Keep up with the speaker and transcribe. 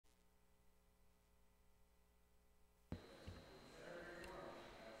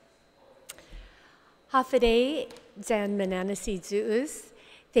Hafide Zan Mananasi Zuuz.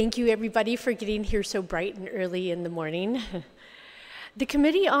 Thank you everybody for getting here so bright and early in the morning. The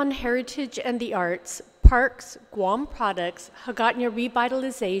Committee on Heritage and the Arts, Parks, Guam Products, Hagatna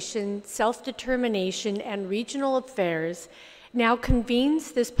Revitalization, Self-Determination, and Regional Affairs now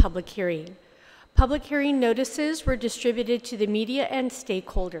convenes this public hearing. Public hearing notices were distributed to the media and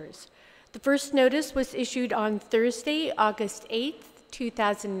stakeholders. The first notice was issued on Thursday, August 8th,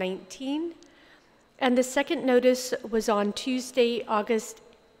 2019, and the second notice was on Tuesday, August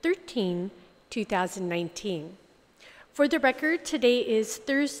 13, 2019. For the record, today is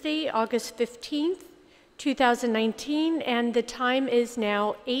Thursday, August 15th, 2019, and the time is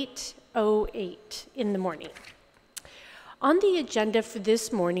now 8:08 in the morning. On the agenda for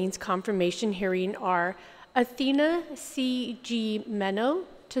this morning's confirmation hearing are Athena C.G. Meno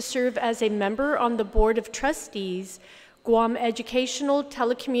to serve as a member on the Board of Trustees, Guam Educational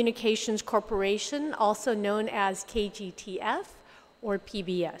Telecommunications Corporation, also known as KGTF or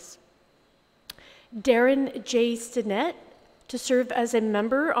PBS. Darren J. Stinnett to serve as a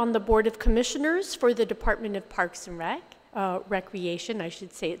member on the Board of Commissioners for the Department of Parks and Recreation, I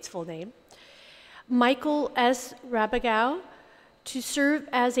should say its full name. Michael S. Rabagau to serve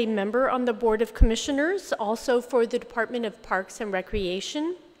as a member on the Board of Commissioners, also for the Department of Parks and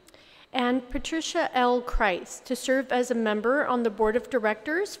Recreation. And Patricia L. Kreis to serve as a member on the Board of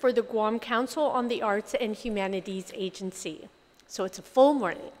Directors for the Guam Council on the Arts and Humanities Agency. So it's a full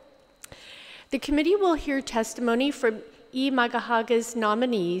morning. The committee will hear testimony from E. Magahaga's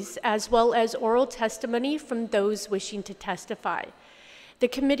nominees, as well as oral testimony from those wishing to testify. The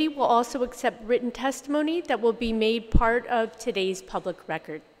committee will also accept written testimony that will be made part of today's public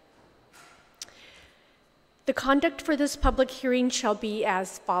record. The conduct for this public hearing shall be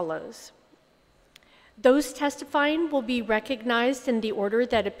as follows. Those testifying will be recognized in the order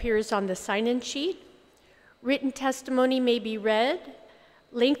that appears on the sign-in sheet. Written testimony may be read.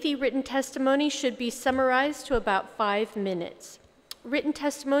 Lengthy written testimony should be summarized to about 5 minutes. Written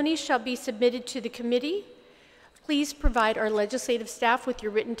testimony shall be submitted to the committee. Please provide our legislative staff with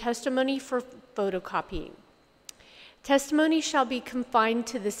your written testimony for photocopying. Testimony shall be confined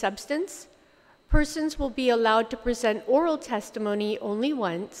to the substance. Persons will be allowed to present oral testimony only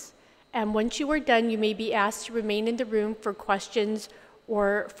once, and once you are done, you may be asked to remain in the room for questions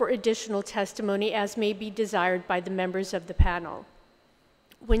or for additional testimony as may be desired by the members of the panel.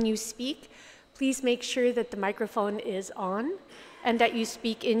 When you speak, please make sure that the microphone is on and that you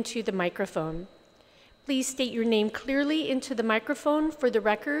speak into the microphone. Please state your name clearly into the microphone for the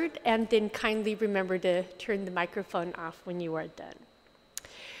record, and then kindly remember to turn the microphone off when you are done.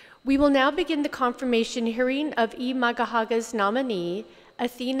 We will now begin the confirmation hearing of E. Magahaga's nominee,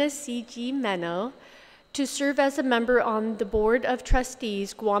 Athena C.G. Meno, to serve as a member on the Board of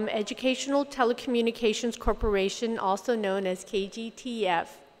Trustees, Guam Educational Telecommunications Corporation, also known as KGTF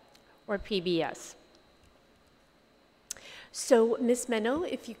or PBS. So, Ms. Meno,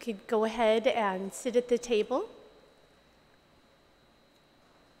 if you could go ahead and sit at the table.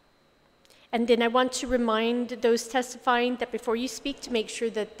 And then I want to remind those testifying that before you speak to make sure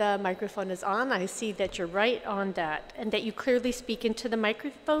that the microphone is on. I see that you're right on that, and that you clearly speak into the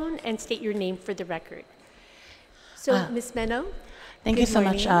microphone and state your name for the record. So, Ms. Meno. Thank you so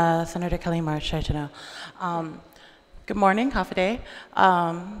much, Senator Kelly Marsh. Taitano. Good morning, Hafide.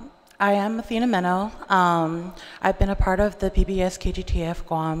 I am Athena Meno. I've been a part of the PBS KGTF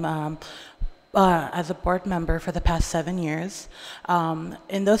Guam as a board member for the past 7 years.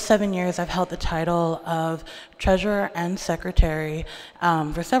 In those 7 years, I've held the title of treasurer and secretary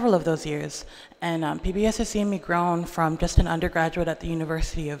for several of those years. And PBS has seen me grown from just an undergraduate at the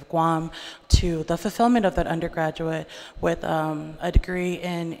University of Guam to the fulfillment of that undergraduate with a degree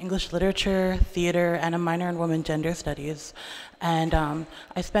in English literature, theater, and a minor in women gender studies. And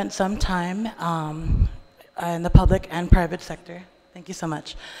I spent some time in the public and private sector. Thank you so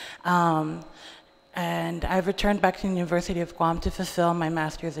much. And I've returned back to the University of Guam to fulfill my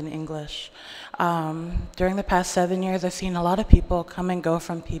master's in English. During the past 7 years, I've seen a lot of people come and go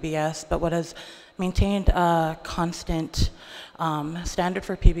from PBS, but what has maintained a constant standard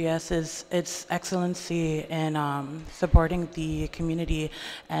for PBS is its excellency in supporting the community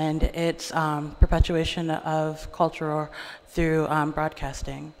and its perpetuation of culture through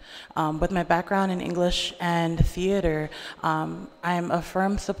broadcasting. With my background in English and theater, I'm a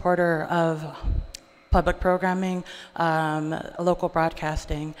firm supporter of public programming, local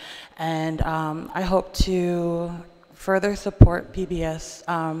broadcasting, and I hope to further support PBS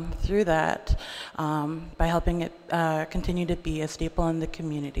through that by helping it continue to be a staple in the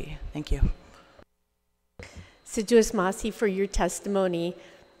community. Thank you. Sijuas Masi for your testimony.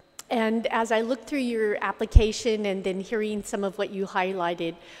 And as I looked through your application and then hearing some of what you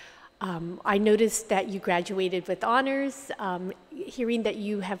highlighted, I noticed that you graduated with honors. Hearing that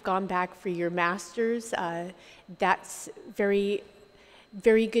you have gone back for your master's, that's very,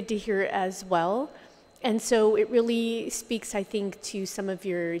 very good to hear as well. And so it really speaks, I think, to some of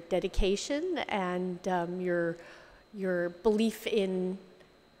your dedication and your belief in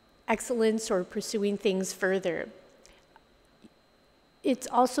excellence or pursuing things further. It's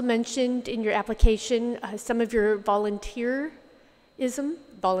also mentioned in your application some of your volunteerism.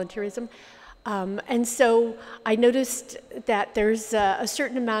 And so I noticed that there's a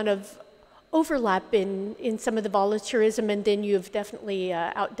certain amount of overlap in some of the volunteerism, and then you've definitely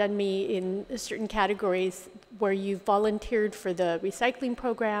outdone me in certain categories where you've volunteered for the recycling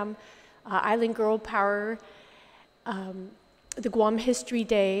program, Island Girl Power, the Guam History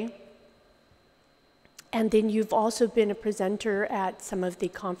Day, and then you've also been a presenter at some of the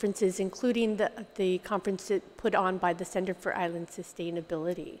conferences, including the conference put on by the Center for Island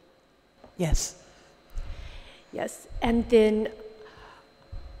Sustainability. Yes. Yes, and then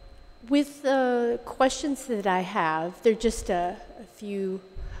with the questions that I have, they're just a few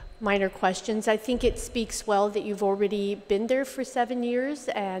minor questions. I think it speaks well that you've already been there for 7 years,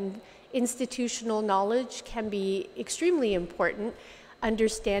 and institutional knowledge can be extremely important,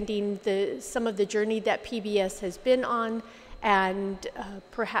 understanding some of the journey that PBS has been on, and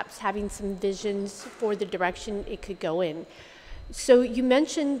perhaps having some visions for the direction it could go in. So you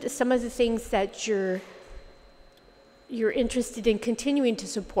mentioned some of the things that you're interested in continuing to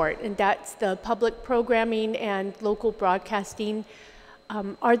support, and that's the public programming and local broadcasting.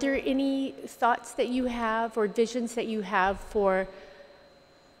 Are there any thoughts that you have or visions that you have for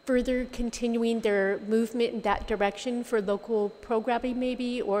further continuing their movement in that direction for local programming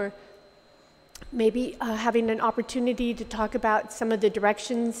maybe, or maybe having an opportunity to talk about some of the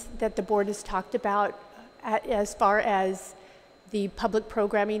directions that the board has talked about as far as the public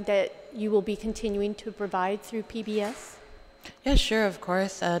programming that you will be continuing to provide through PBS? Yeah, sure, of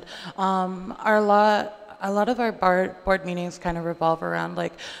course, Ed. A lot of our board meetings kind of revolve around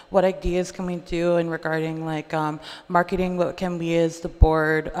like what ideas can we do in regarding like marketing, what can we as the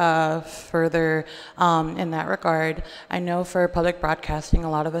board further in that regard. I know for public broadcasting,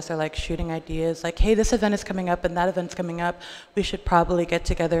 a lot of us are like shooting ideas like, hey, this event is coming up and that event's coming up. We should probably get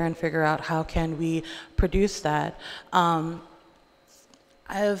together and figure out how can we produce that.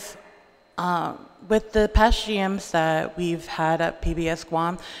 With the past GMs that we've had at PBS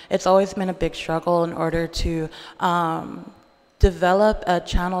Guam, it's always been a big struggle in order to develop a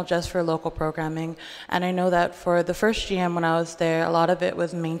channel just for local programming. And I know that for the first GM when I was there, a lot of it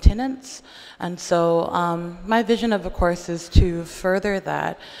was maintenance. And so my vision of course, is to further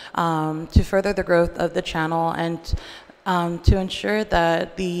that, to further the growth of the channel and to ensure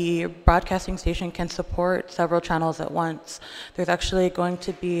that the broadcasting station can support several channels at once. There's actually going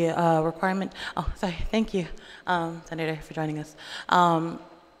to be a requirement, oh, sorry, thank you, Senator, for joining us,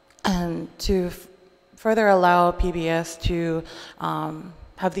 and to further allow PBS to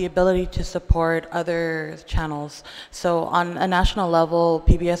have the ability to support other channels. So on a national level,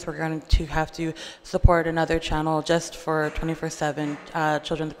 PBS, we're going to have to support another channel just for 24/7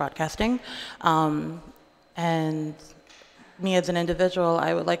 children's broadcasting. And me as an individual,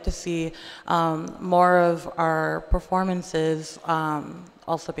 I would like to see more of our performances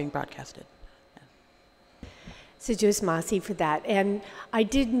also being broadcasted. Sejus Masi for that. And I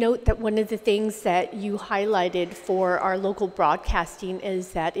did note that one of the things that you highlighted for our local broadcasting is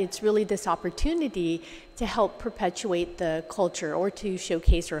that it's really this opportunity to help perpetuate the culture or to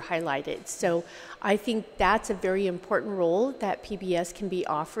showcase or highlight it. So I think that's a very important role that PBS can be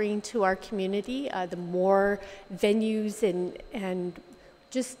offering to our community. The more venues and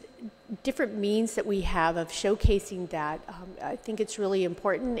just different means that we have of showcasing that, I think it's really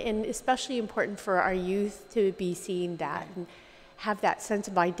important, and especially important for our youth to be seeing that and have that sense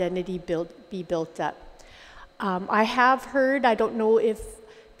of identity be built up. I have heard, I don't know if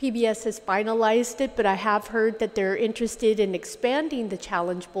PBS has finalized it, but I have heard that they're interested in expanding the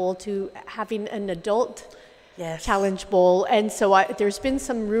Challenge Bowl to having an adult Challenge Bowl. And so there's been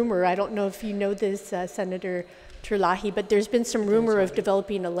some rumor, I don't know if you know this, Senator Terlahi, but there's been some rumor of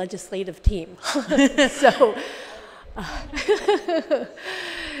developing a legislative team.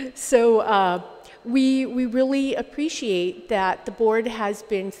 We really appreciate that the board has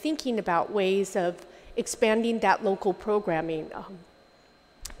been thinking about ways of expanding that local programming.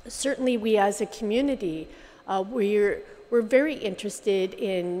 Certainly we as a community, we're very interested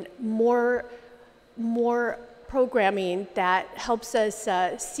in more programming that helps us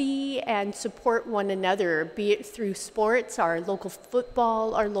see and support one another, be it through sports, our local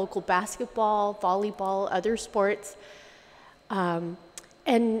football, our local basketball, volleyball, other sports, and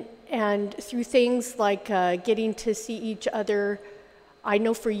through things like getting to see each other. I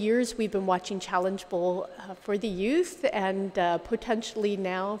know for years we've been watching Challenge Bowl for the youth and potentially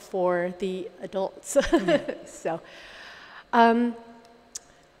now for the adults. So,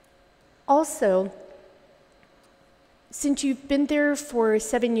 also, since you've been there for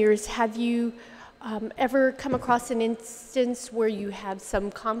 7 years, have you ever come across an instance where you have some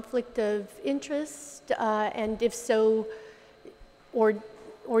conflict of interest? And if so,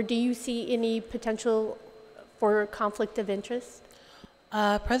 or do you see any potential for conflict of interest?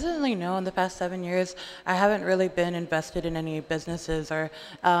 Presently, no. In the past 7 years, I haven't really been invested in any businesses or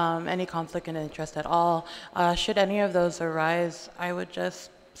any conflict of interest at all. Should any of those arise, I would just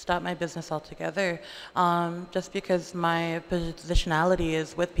stop my business altogether, just because my positionality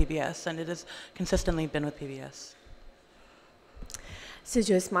is with PBS, and it has consistently been with PBS.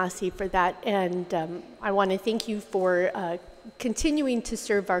 Sejus Masi for that, and I want to thank you for continuing to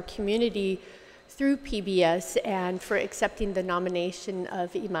serve our community through PBS and for accepting the nomination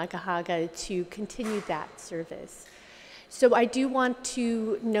of Imagahaga to continue that service. So I do want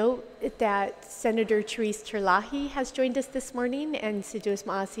to note that Senator Therese Terlahi has joined us this morning, and Sejus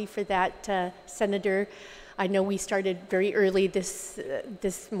Masi for that, Senator. I know we started very early this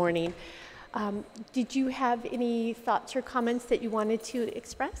morning. Did you have any thoughts or comments that you wanted to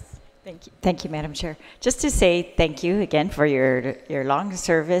express? Thank you, Madam Chair. Just to say thank you again for your long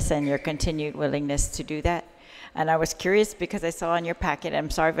service and your continued willingness to do that. And I was curious because I saw on your packet, I'm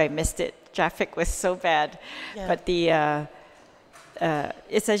sorry if I missed it, traffic was so bad, yeah. But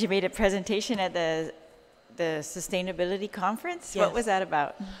it says you made a presentation at the Sustainability Conference. Yes. What was that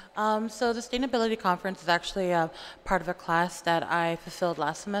about? So the Sustainability Conference is actually part of a class that I fulfilled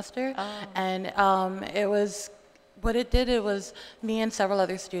last semester. Oh. And it was, what it did, it was me and several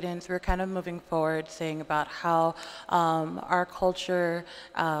other students, we were kind of moving forward saying about how our culture,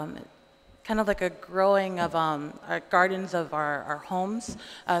 kind of like a growing of our gardens of our homes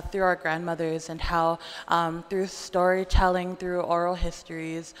through our grandmothers, and how through storytelling, through oral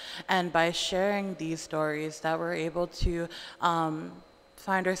histories, and by sharing these stories that we're able to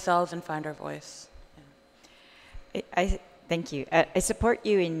find ourselves and find our voice. Yeah. Thank you. I support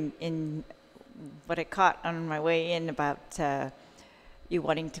you in what I caught on my way in about you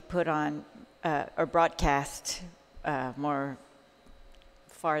wanting to put on or broadcast more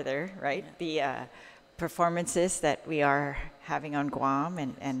farther, right? Yeah. The performances that we are having on Guam,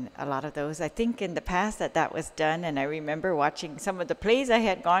 and a lot of those. I think in the past that was done, and I remember watching some of the plays I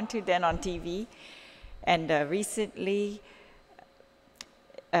had gone to then on TV. And recently,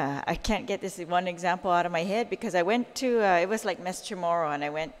 I can't get this one example out of my head because I went to, it was like Mes Chamorro, and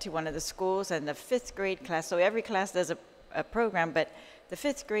I went to one of the schools, and the 5th grade class, so every class does a program, but the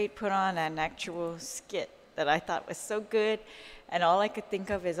 5th grade put on an actual skit that I thought was so good. And all I could think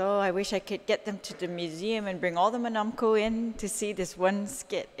of is, oh, I wish I could get them to the museum and bring all the Manamko in to see this one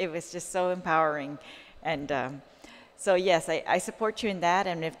skit. It was just so empowering. And so, yes, I support you in that.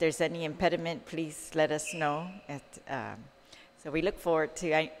 And if there's any impediment, please let us know. So we look forward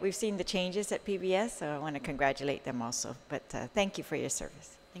to, we've seen the changes at PBS, so I want to congratulate them also. But thank you for your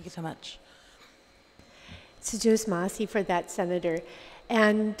service. Thank you so much. Sejus Masi for that, Senator.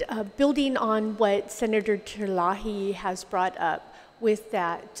 And building on what Senator Terlahi has brought up with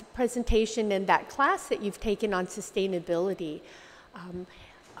that presentation and that class that you've taken on sustainability,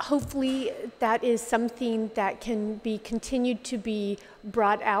 hopefully that is something that can be continued to be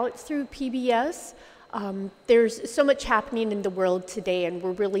brought out through PBS. There's so much happening in the world today, and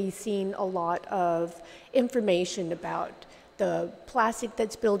we're really seeing a lot of information about the plastic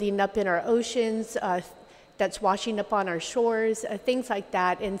that's building up in our oceans, that's washing up on our shores, things like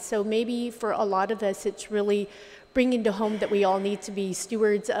that. And so maybe for a lot of us, it's really bringing to home that we all need to be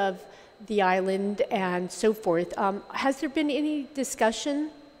stewards of the island and so forth. Has there been any discussion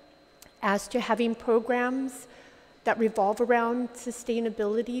as to having programs that revolve around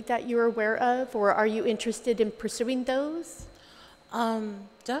sustainability that you're aware of, or are you interested in pursuing those?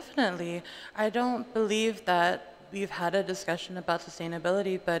 Definitely. I don't believe that we've had a discussion about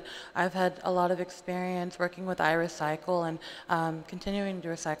sustainability, but I've had a lot of experience working with iRecycle and continuing to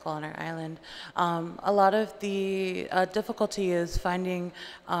recycle on our island. A lot of the difficulty is finding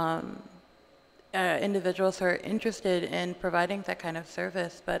individuals who are interested in providing that kind of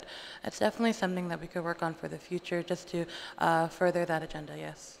service, but it's definitely something that we could work on for the future just to further that agenda,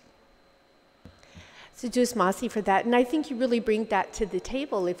 yes. So just Masi for that. And I think you really bring that to the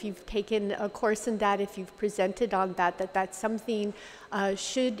table. If you've taken a course in that, if you've presented on that, that's something,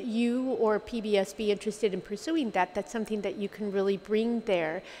 should you or PBS be interested in pursuing that, that's something that you can really bring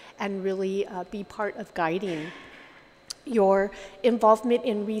there and really be part of guiding. Your involvement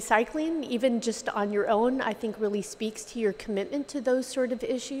in recycling, even just on your own, I think really speaks to your commitment to those sort of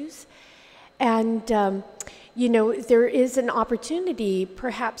issues. And, you know, there is an opportunity,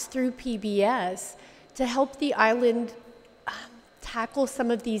 perhaps through PBS, to help the island tackle some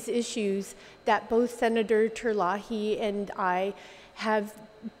of these issues that both Senator Terlahi and I have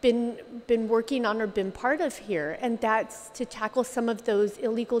been working on or been part of here. And that's to tackle some of those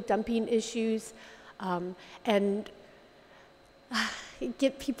illegal dumping issues and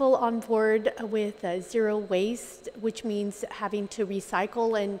get people on board with zero waste, which means having to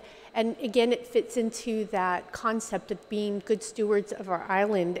recycle. And again, it fits into that concept of being good stewards of our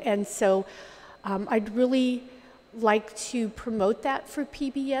island. And so I'd really like to promote that for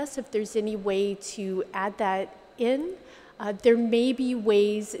PBS if there's any way to add that in. There may be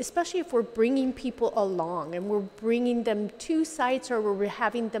ways, especially if we're bringing people along and we're bringing them to sites, or we're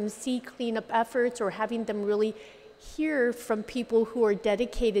having them see cleanup efforts, or having them really hear from people who are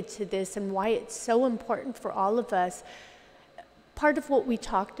dedicated to this and why it's so important for all of us. Part of what we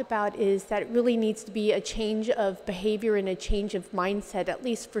talked about is that it really needs to be a change of behavior and a change of mindset, at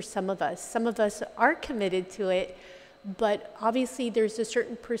least for some of us. Some of us are committed to it, but obviously there's a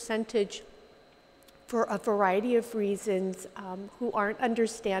certain percentage, for a variety of reasons, who aren't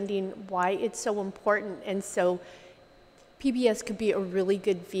understanding why it's so important. And so PBS could be a really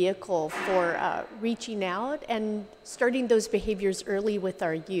good vehicle for reaching out and starting those behaviors early with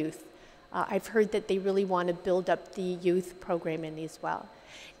our youth. I've heard that they really want to build up the youth programming as well.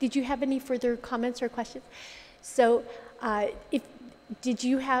 Did you have any further comments or questions? So did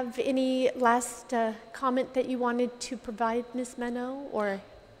you have any last comment that you wanted to provide, Ms. Meno, or?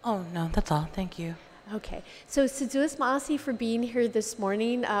 Oh, no, that's all. Thank you. Okay, so Saduas Maasi for being here this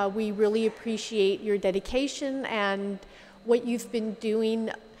morning. We really appreciate your dedication and what you've been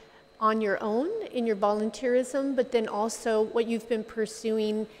doing on your own in your volunteerism, but then also what you've been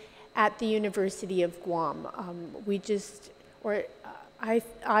pursuing at the University of Guam. I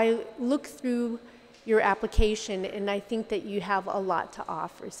look through your application and I think that you have a lot to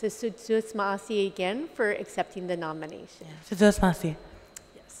offer. So Saduas Maasi again for accepting the nomination. Saduas Maasi.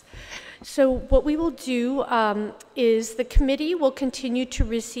 So what we will do is the committee will continue to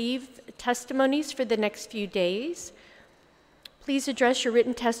receive testimonies for the next few days. Please address your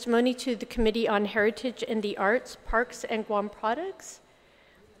written testimony to the Committee on Heritage and the Arts, Parks, and Guam Products,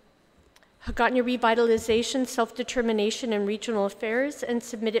 Hagatna Revitalization, Self-Determination, and Regional Affairs, and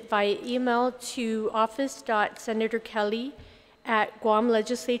submit it via email to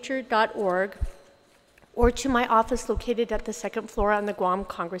office.senatorkelly@guamlegislature.org, or to my office located at the second floor on the Guam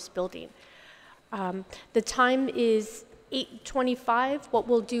Congress Building. The time is 8:25. What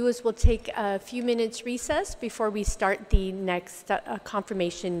we'll do is we'll take a few minutes recess before we start the next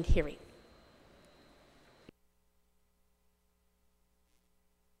confirmation hearing.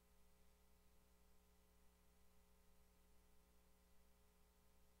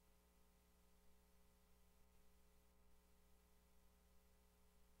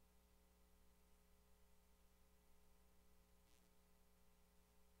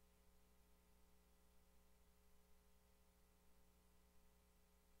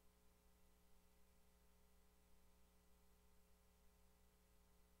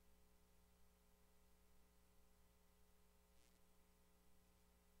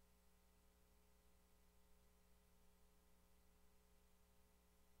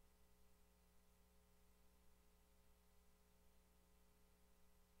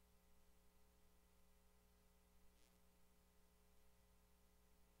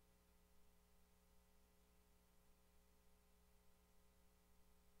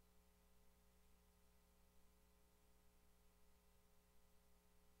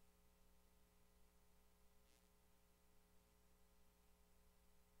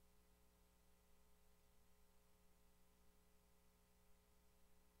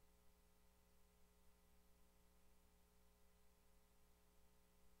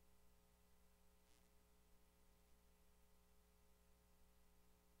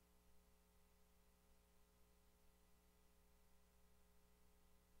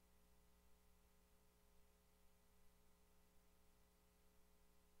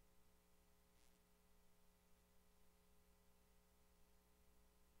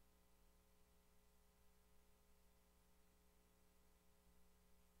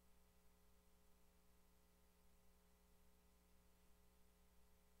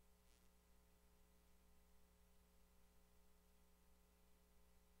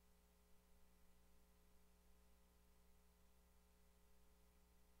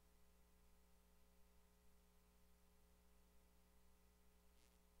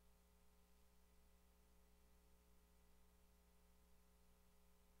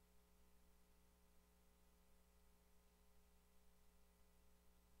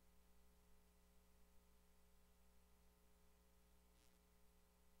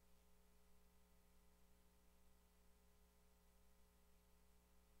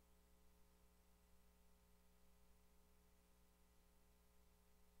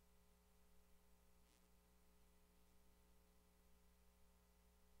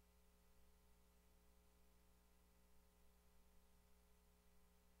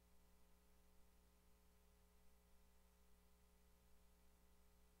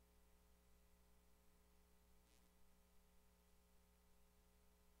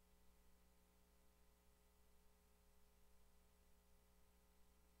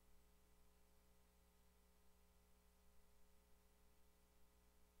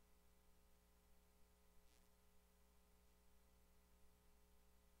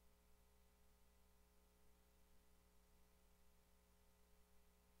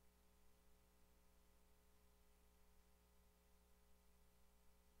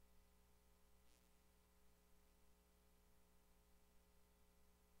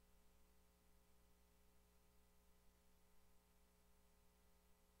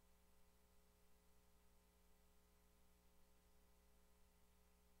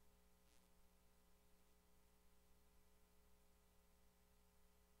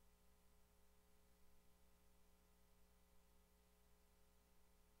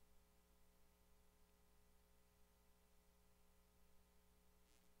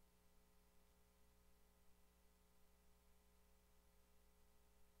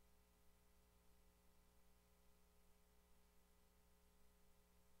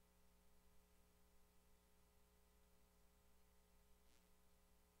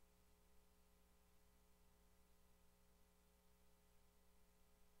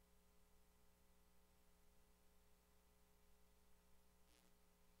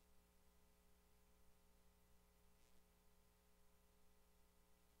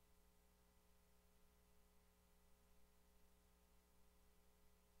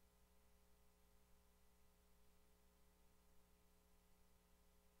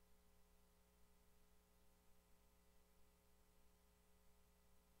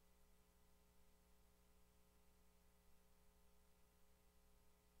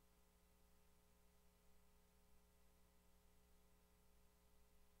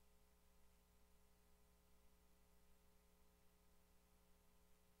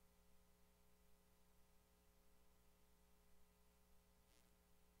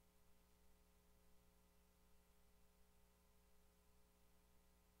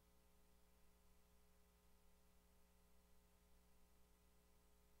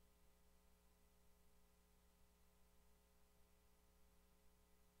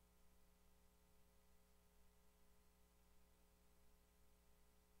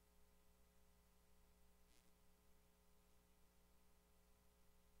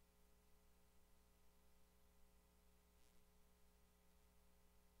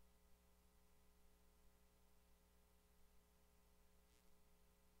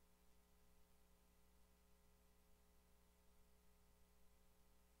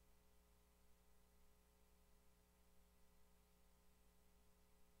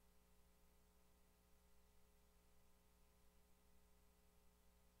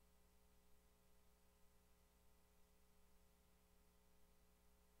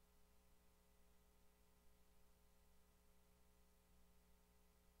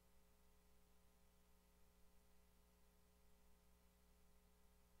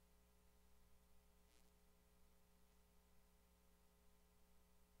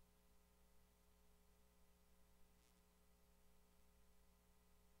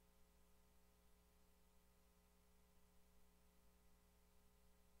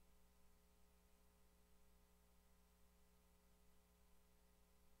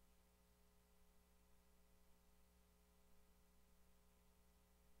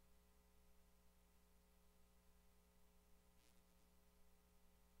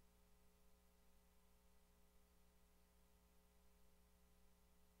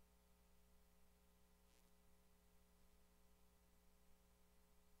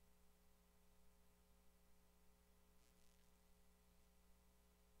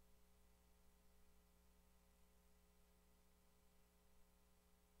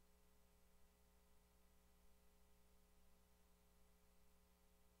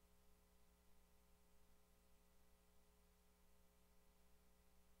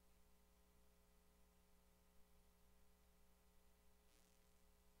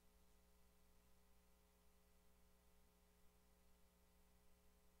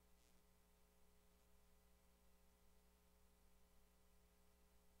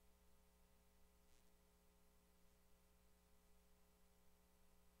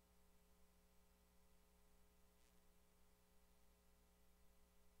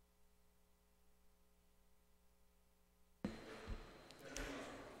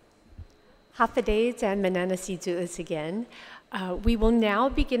 Hafidez and Mananasizuas again. We will now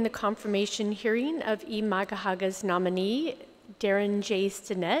begin the confirmation hearing of E. Magahaga's nominee, Darren J.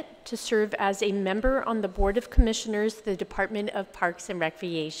 Stinnett, to serve as a member on the Board of Commissioners of the Department of Parks and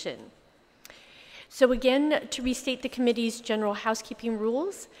Recreation. So again, to restate the committee's general housekeeping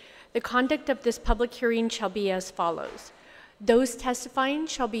rules, the conduct of this public hearing shall be as follows. Those testifying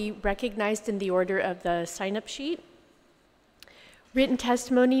shall be recognized in the order of the sign-up sheet. Written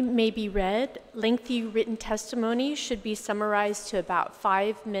testimony may be read. Lengthy written testimony should be summarized to about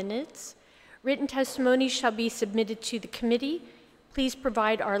 5 minutes. Written testimony shall be submitted to the committee. Please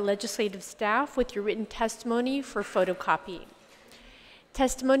provide our legislative staff with your written testimony for photocopying.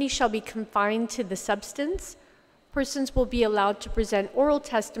 Testimony shall be confined to the substance. Persons will be allowed to present oral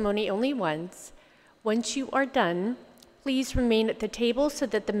testimony only once. Once you are done, please remain at the table so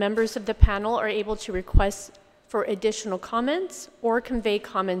that the members of the panel are able to request for additional comments or convey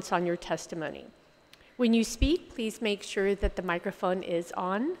comments on your testimony. When you speak, please make sure that the microphone is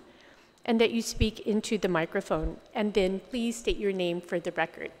on and that you speak into the microphone, and then please state your name for the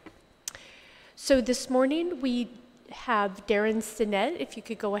record. So this morning we have Darren Stinnett. If you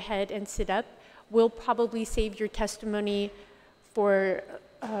could go ahead and sit up. We'll probably save your testimony for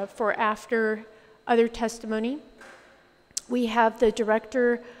after other testimony. We have the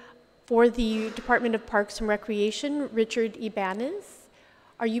Director for the Department of Parks and Recreation, Richard Ibanez.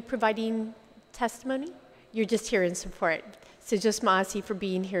 Are you providing testimony? You're just here in support. So just Maasi for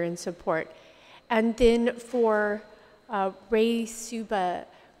being here in support. And then for Ray Suba,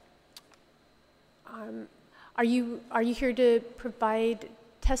 are you here to provide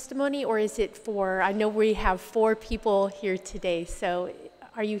testimony, or is it for, I know we have 4 people here today, so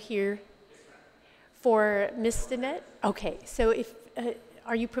are you here for Ms. Stinnett? Okay, so if,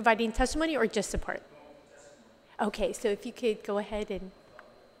 are you providing testimony or just support? Okay, so if you could go ahead and,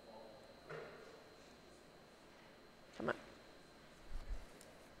 come on.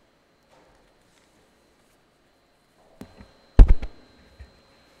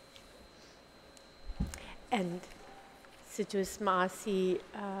 And Situus Maasi,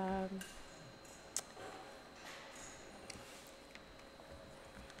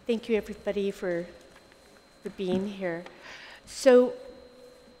 thank you everybody for being here. So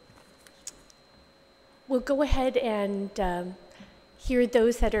we'll go ahead and hear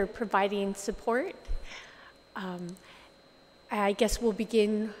those that are providing support. I guess we'll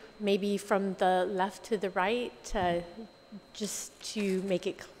begin maybe from the left to the right, just to make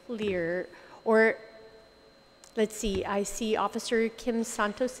it clear. Or let's see, I see Officer Kim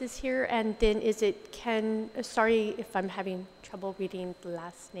Santos is here, and then is it Ken, sorry if I'm having trouble reading the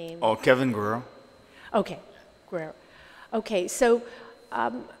last name. Oh, Kevin Guerrero. Okay, Guerrero. Okay, so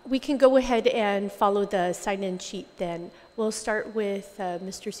we can go ahead and follow the sign-in sheet then. We'll start with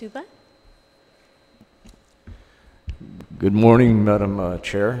Mr. Suba. Good morning, Madam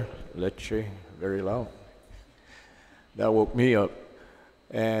Chair. Leche, very loud. That woke me up.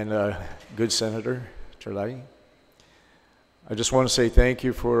 And good Senator Terlai. I just want to say thank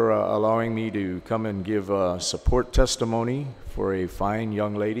you for allowing me to come and give support testimony for a fine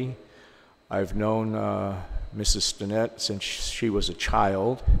young lady. I've known Mrs. Stinnett since she was a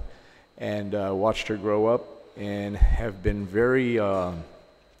child and watched her grow up and have been very, I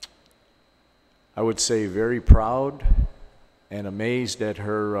would say, very proud and amazed at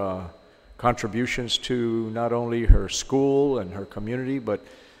her contributions to not only her school and her community, but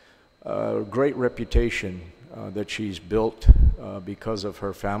a great reputation that she's built because of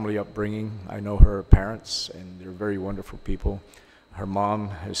her family upbringing. I know her parents, and they're very wonderful people. Her mom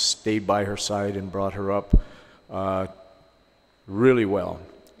has stayed by her side and brought her up really well.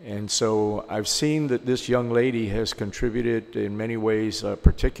 And so I've seen that this young lady has contributed in many ways,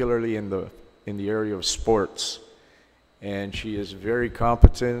 particularly in the area of sports. And she is very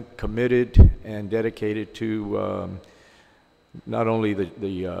competent, committed, and dedicated to not only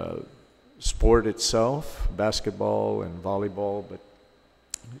the sport itself, basketball and volleyball, but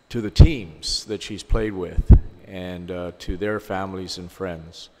to the teams that she's played with and to their families and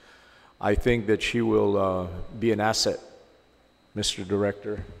friends. I think that she will be an asset, Mr.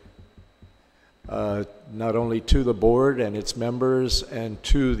 Director, not only to the board and its members and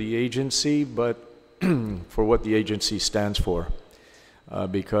to the agency, but for what the agency stands for.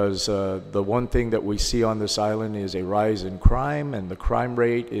 Because the one thing that we see on this island is a rise in crime, and the crime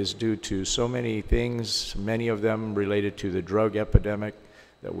rate is due to so many things, many of them related to the drug epidemic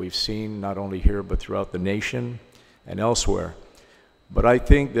that we've seen not only here but throughout the nation and elsewhere. But I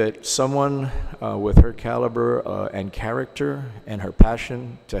think that someone with her caliber and character and her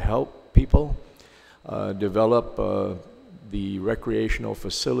passion to help people develop the recreational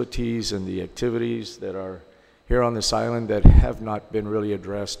facilities and the activities that are here on this island that have not been really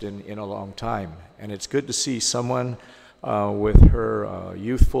addressed in a long time. And it's good to see someone with her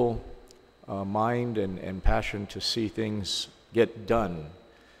youthful mind and passion to see things get done.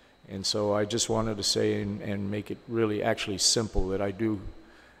 And so I just wanted to say and make it really actually simple that I do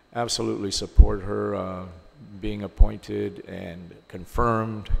absolutely support her being appointed and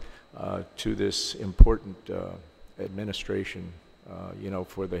confirmed to this important administration, you know,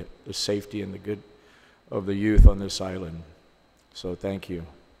 for the safety and the good of the youth on this island. So thank you.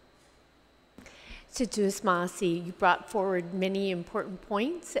 So, Masi, you brought forward many important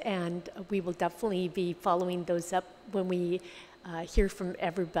points, and we will definitely be following those up when we hear from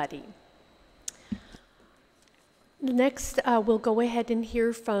everybody. Next, we'll go ahead and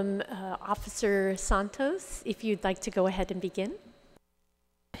hear from Officer Santos, if you'd like to go ahead and begin.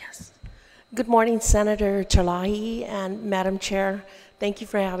 Yes. Good morning, Senator Chalahi and Madam Chair. Thank you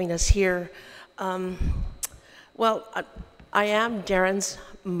for having us here. Well, I am Darren's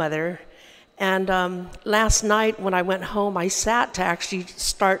mother, and last night when I went home, I sat to actually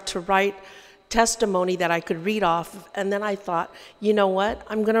start to write testimony that I could read off, and then I thought, you know what,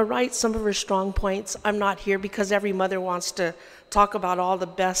 I'm going to write some of her strong points. I'm not here because every mother wants to talk about all the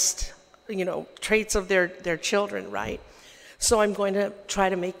best, you know, traits of their children, right? So I'm going to try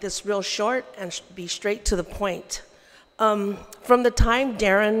to make this real short and be straight to the point. From the time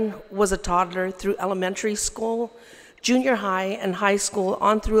Darren was a toddler through elementary school, junior high, and high school,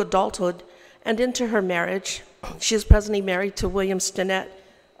 on through adulthood, and into her marriage, she is presently married to William Stinnett.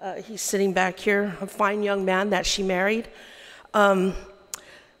 He's sitting back here, a fine young man that she married. Darren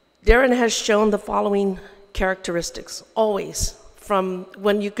has shown the following characteristics, always, from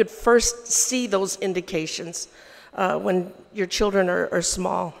when you could first see those indications when your children are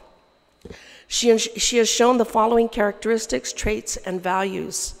small. She has shown the following characteristics, traits, and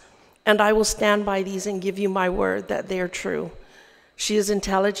values, and I will stand by these and give you my word that they are true. She is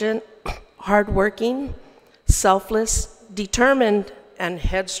intelligent, hardworking, selfless, determined, and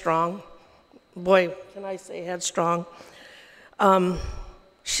headstrong. Boy, can I say headstrong.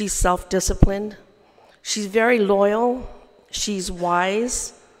 She's self-disciplined. She's very loyal. She's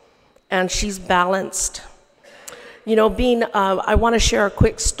wise, and she's balanced. You know, I want to share a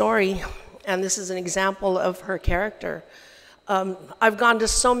quick story, and this is an example of her character. I've gone to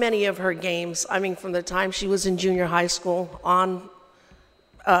so many of her games. I mean, from the time she was in junior high school on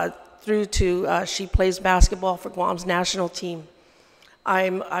through to she plays basketball for Guam's national team.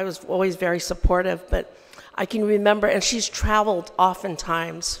 I was always very supportive, but I can remember, and she's traveled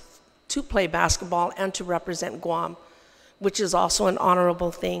oftentimes to play basketball and to represent Guam, which is also an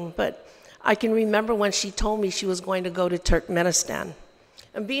honorable thing. But I can remember when she told me she was going to go to Turkmenistan.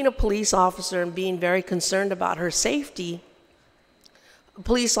 And being a police officer and being very concerned about her safety, a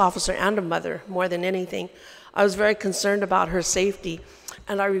police officer and a mother more than anything, I was very concerned about her safety.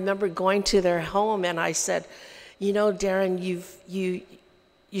 And I remember going to their home and I said, you know, Darren,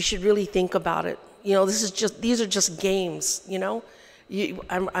 you should really think about it. You know, these are just games, you know.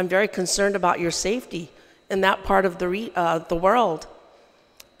 I'm very concerned about your safety in that part of the world.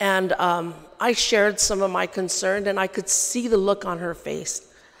 And I shared some of my concern, and I could see the look on her face.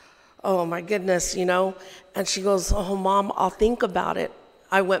 Oh, my goodness, you know. And she goes, oh, Mom, I'll think about it.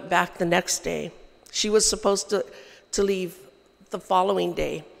 I went back the next day. She was supposed to leave the following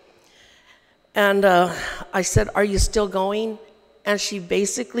day. And I said, are you still going? And she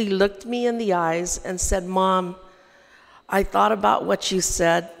basically looked me in the eyes and said, Mom, I thought about what you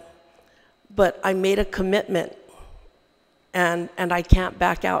said, but I made a commitment, and I can't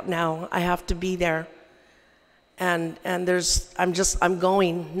back out now. I have to be there. And I'm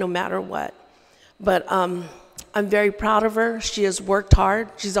going no matter what. But I'm very proud of her. She has worked hard.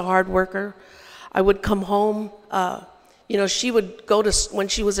 She's a hard worker. I would come home, you know, she would go to, when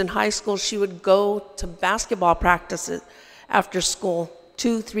she was in high school, she would go to basketball practices after school,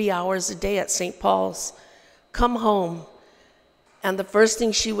 2-3 hours a day at St. Paul's, come home, and the first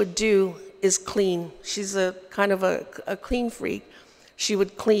thing she would do is clean. She's a kind of a clean freak. She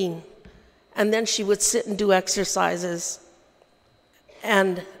would clean, and then she would sit and do exercises,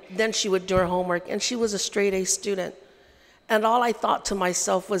 and then she would do her homework, and she was a straight A student. And all I thought to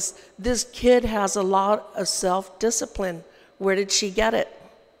myself was, this kid has a lot of self-discipline. Where did she get it?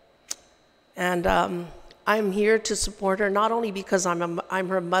 And I'm here to support her, not only because I'm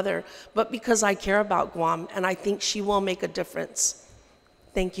her mother, but because I care about Guam, and I think she will make a difference.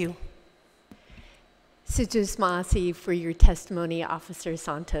 Thank you. Sujus Maasi for your testimony, Officer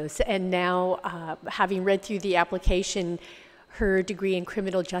Santos. And now, having read through the application, her degree in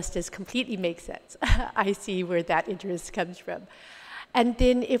criminal justice completely makes sense. I see where that interest comes from. And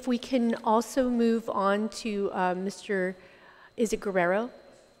then if we can also move on to Mr. Is it Guerrero?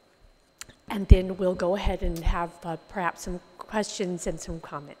 And then we'll go ahead and have perhaps some questions and some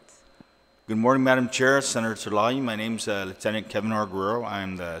comments. Good morning, Madam Chair, Senator Terlahi. My name is Lieutenant Kevin R. Guerrero.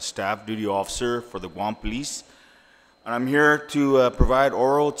 I'm the Staff Duty Officer for the Guam Police. And I'm here to provide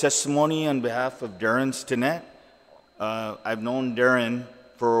oral testimony on behalf of Darren Stinnett. I've known Darren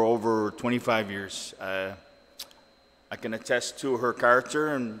for over 25 years. I can attest to her character,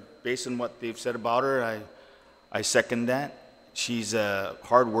 and based on what they've said about her, I second that. She's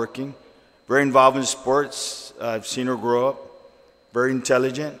hardworking, very involved in sports. I've seen her grow up, very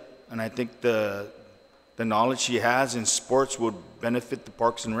intelligent, and I think the knowledge she has in sports would benefit the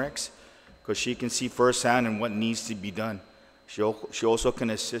Parks and Recs because she can see firsthand and what needs to be done. She also can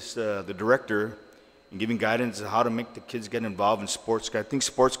assist the director in giving guidance on how to make the kids get involved in sports. I think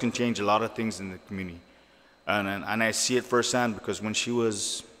sports can change a lot of things in the community. And I see it firsthand because when she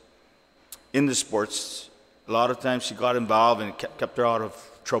was in the sports, a lot of times she got involved and it kept her out of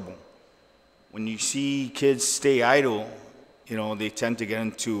trouble. When you see kids stay idle, you know, they tend to get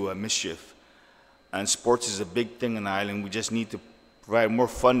into mischief. And sports is a big thing on the island. We just need to provide more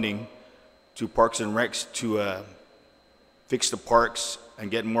funding to Parks and Recs to fix the parks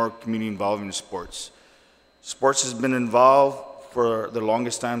and get more community involved in sports. Sports has been involved for the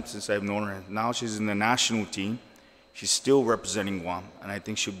longest time since I've known her. Now she's in the national team. She's still representing Guam, and I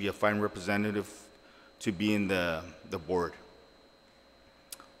think she'll be a fine representative to be in the board.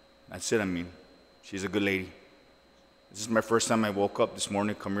 That's it, I mean. She's a good lady. This is my first time I woke up this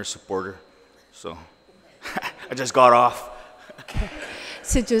morning to come here to support her. So I just got off. Okay.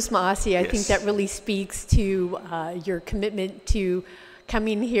 So Judge Maasi, I think that really speaks to your commitment to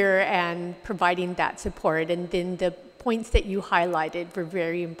coming here and providing that support. And then the points that you highlighted were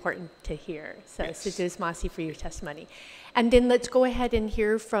very important to hear. So, Judge Maasi, for your testimony. And then let's go ahead and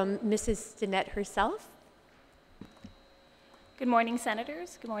hear from Mrs. Stinnett herself. Good morning,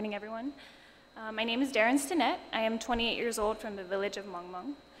 Senators. Good morning, everyone. My name is Darren Stinnett. I am 28 years old from the village of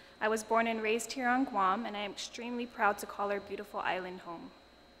Mongmong. I was born and raised here on Guam, and I am extremely proud to call our beautiful island home.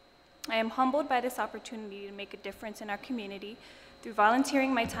 I am humbled by this opportunity to make a difference in our community through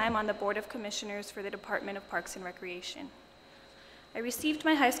volunteering my time on the Board of Commissioners for the Department of Parks and Recreation. I received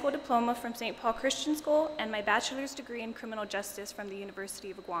my high school diploma from St. Paul Christian School and my bachelor's degree in criminal justice from the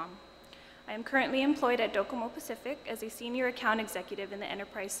University of Guam. I am currently employed at Docomo Pacific as a senior account executive in the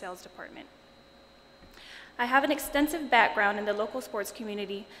enterprise sales department. I have an extensive background in the local sports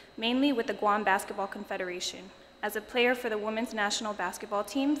community, mainly with the Guam Basketball Confederation, as a player for the women's national basketball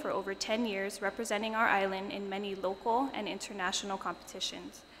team for over 10 years, representing our island in many local and international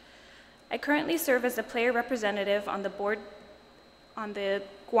competitions. I currently serve as the player representative on the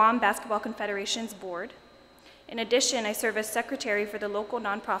Guam Basketball Confederation's board. In addition, I serve as secretary for the local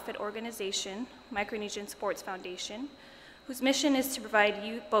nonprofit organization, Micronesian Sports Foundation, whose mission is to provide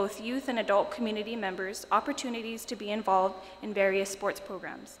both youth and adult community members opportunities to be involved in various sports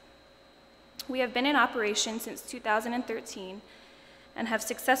programs. We have been in operation since 2013 and have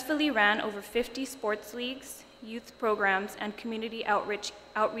successfully ran over 50 sports leagues, youth programs, and community outreach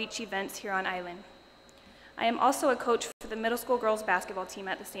events here on island. I am also a coach for the middle school girls basketball team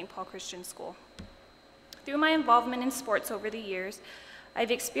at the St. Paul Christian School. Through my involvement in sports over the years,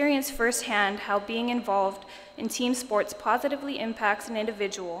 I've experienced firsthand how being involved in team sports positively impacts an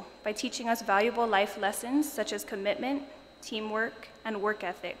individual by teaching us valuable life lessons such as commitment, teamwork, and work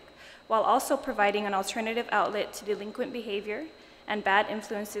ethic, while also providing an alternative outlet to delinquent behavior and bad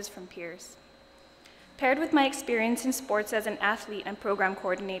influences from peers. Paired with my experience in sports as an athlete and program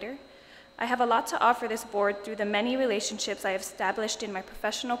coordinator, I have a lot to offer this board through the many relationships I have established in my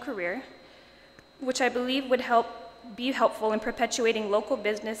professional career, which I believe would be helpful in perpetuating local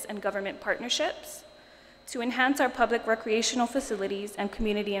business and government partnerships to enhance our public recreational facilities and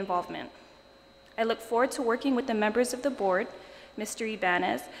community involvement. I look forward to working with the members of the board, Mr.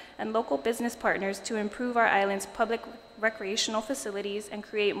 Ibanez, and local business partners to improve our island's public recreational facilities and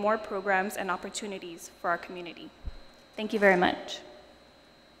create more programs and opportunities for our community. Thank you very much.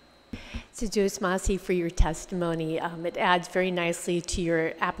 So, Judge Maasi, for your testimony. It adds very nicely to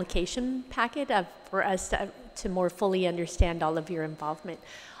your application packet for us to more fully understand all of your involvement.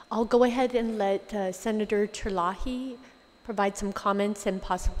 I'll go ahead and let Senator Terlahi provide some comments and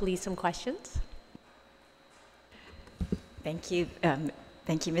possibly some questions. Thank you.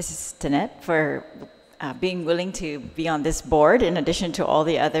 Thank you, Mrs. Stinnett, for being willing to be on this board in addition to all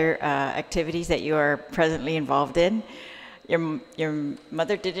the other activities that you are presently involved in. your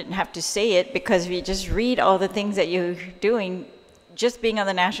mother didn't have to say it, because if you just read all the things that you're doing, just being on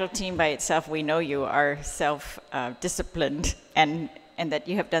the national team by itself, we know you are self-disciplined, and that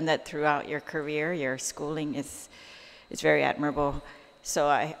you have done that throughout your career. Your schooling is very admirable. So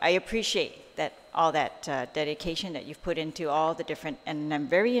I appreciate that, all that dedication that you've put into all the different, and I'm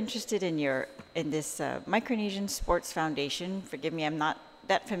very interested in this Micronesian Sports Foundation. Forgive me, I'm not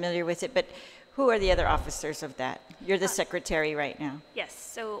that familiar with it, but who are the other officers of that? You're the secretary right now. Yes,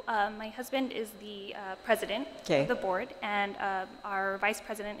 so my husband is the president Okay. of the board, and our vice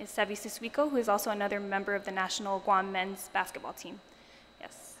president is Sevi Siswiko, who is also another member of the national Guam men's basketball team.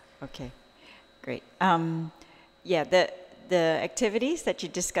 Yes. Okay, great. Yeah, the activities that you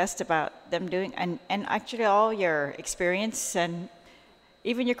discussed about them doing, and actually all your experience and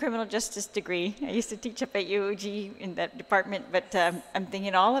even your criminal justice degree. I used to teach up at UOG in that department, but I'm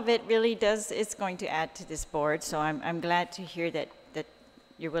thinking all of it really is going to add to this board. So I'm glad to hear that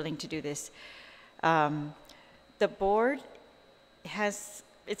you're willing to do this. The board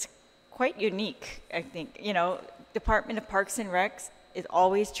it's quite unique, I think. You know, Department of Parks and Recs is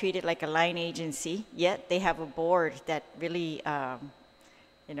always treated like a line agency, yet they have a board that really,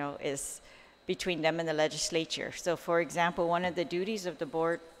 you know, is between them and the legislature. So for example, one of the duties of the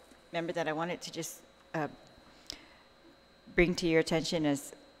board member that I wanted to just bring to your attention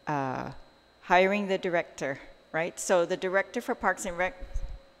is hiring the director, right? So the director for Parks and Rec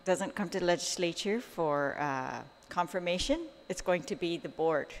doesn't come to the legislature for confirmation. It's going to be the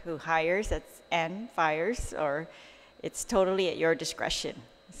board who hires and fires, or it's totally at your discretion.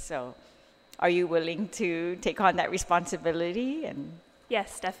 So are you willing to take on that responsibility? And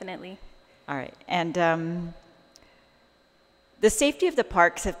Yes, definitely. all right, and the safety of the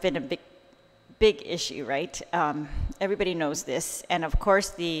parks have been a big issue, right? Everybody knows this, and of course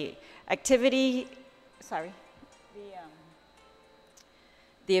the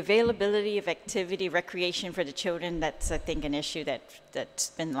the availability of activity, recreation for the children, that's I think an issue that's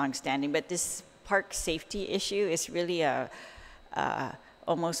been longstanding. But this park safety issue is really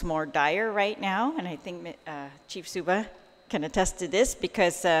almost more dire right now, and I think Chief Suba can attest to this,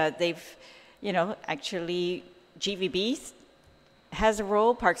 because they've, you know, actually GVB has a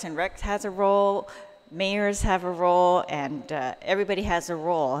role, Parks and Rec has a role, mayors have a role, and everybody has a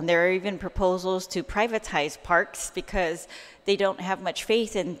role. And there are even proposals to privatize parks because they don't have much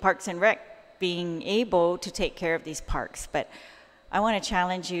faith in Parks and Rec being able to take care of these parks. But I want to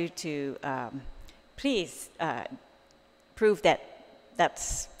challenge you to please prove that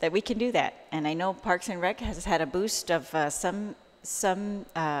we can do that. And I know Parks and Rec has had a boost of some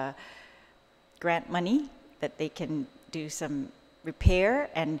grant money that they can do some repair,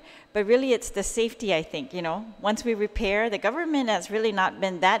 but really it's the safety, I think. You know, once we repair, the government has really not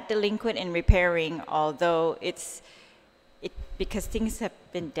been that delinquent in repairing, although because things have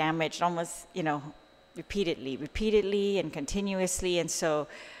been damaged almost, you know, repeatedly and continuously. And so,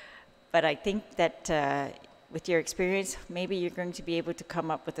 but I think that with your experience, maybe you're going to be able to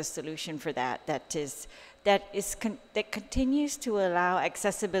come up with a solution for that continues to allow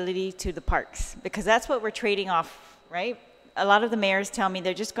accessibility to the parks, because that's what we're trading off, right? A lot of the mayors tell me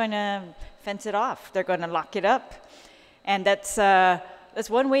they're just going to fence it off. They're going to lock it up, and that's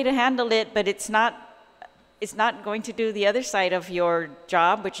one way to handle it. But it's not going to do the other side of your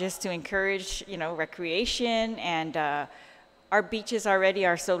job, which is to encourage, you know, recreation. And our beaches already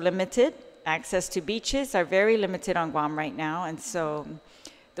are so limited. Access to beaches are very limited on Guam right now, and so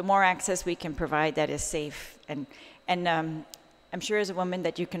the more access we can provide that is safe. And I'm sure as a woman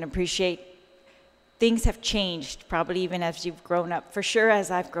that you can appreciate things have changed, probably even as you've grown up. For sure,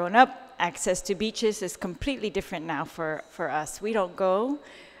 as I've grown up, access to beaches is completely different now for us. We don't go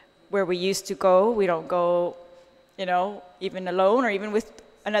where we used to go. We don't go, you know, even alone or even with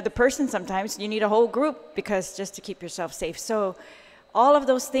another person sometimes. You need a whole group just to keep yourself safe. So all of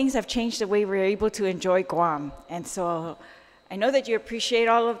those things have changed the way we're able to enjoy Guam. And so I know that you appreciate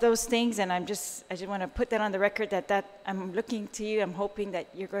all of those things, and I just want to put that on the record that I'm looking to you. I'm hoping that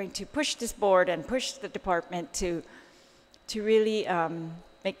you're going to push this board and push the department to really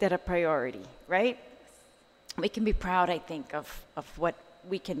make that a priority, right? We can be proud, I think, of what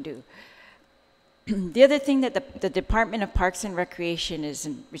we can do. The other thing that the Department of Parks and Recreation is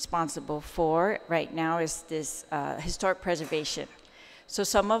responsible for right now is this historic preservation. So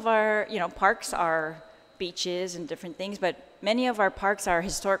some of our, you know, parks are beaches and different things, but many of our parks are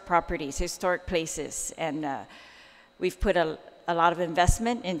historic properties, historic places, and we've put a lot of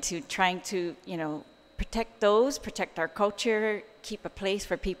investment into trying to, you know, protect our culture, keep a place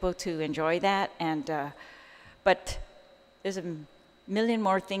for people to enjoy that, and but there's a million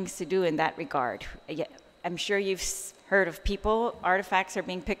more things to do in that regard. I'm sure you've heard of people, artifacts are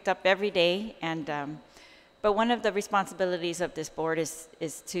being picked up every day, and but one of the responsibilities of this board is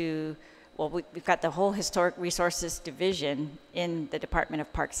to, well, we've got the whole Historic Resources Division in the Department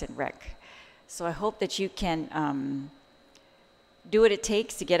of Parks and Rec. So I hope that you can do what it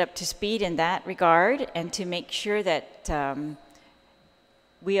takes to get up to speed in that regard and to make sure that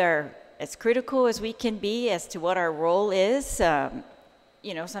we are as critical as we can be as to what our role is.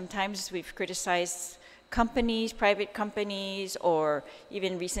 You know, sometimes we've criticized companies, private companies, or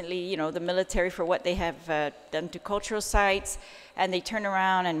even recently, you know, the military for what they have done to cultural sites, and they turn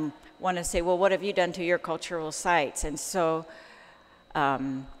around and want to say, well, what have you done to your cultural sites? And so,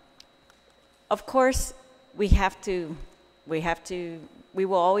 of course, we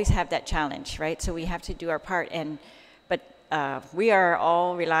will always have that challenge, right? So we have to do our part, but we are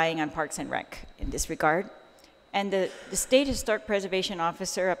all relying on Parks and Rec in this regard. And the State Historic Preservation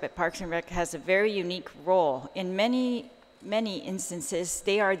Officer up at Parks and Rec has a very unique role. In many instances,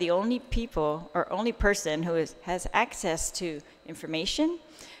 they are the only people or only person who has access to information,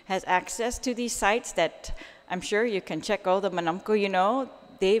 has access to these sites that I'm sure you can check all the Manamco, you know,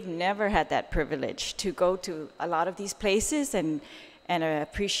 they've never had that privilege to go to a lot of these places and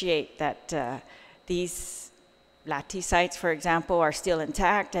appreciate that these Lati sites, for example, are still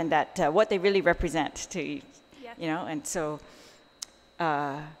intact, and that what they really represent to you know, and so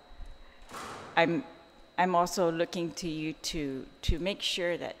I'm also looking to you to make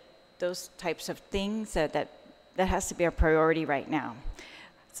sure that those types of things that has to be our priority right now.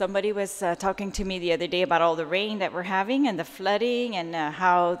 Somebody was talking to me the other day about all the rain that we're having and the flooding, and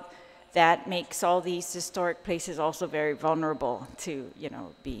how that makes all these historic places also very vulnerable to, you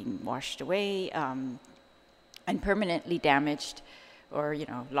know, being washed away and permanently damaged or, you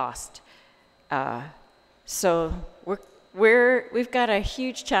know, lost. So we've got a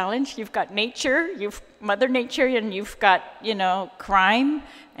huge challenge. You've got nature, you've Mother Nature, and you've got, you know, crime,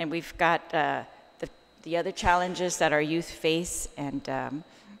 and we've got the other challenges that our youth face, and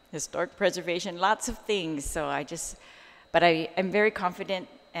historic preservation, lots of things. So but I'm very confident,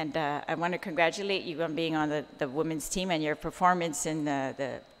 and I want to congratulate you on being on the women's team and your performance in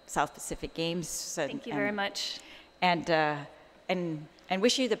the South Pacific Games. Thank you very much. And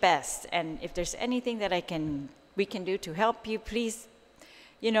wish you the best. And if there's anything that we can do to help you, please,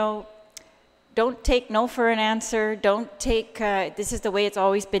 you know, don't take no for an answer. Don't take, this is the way it's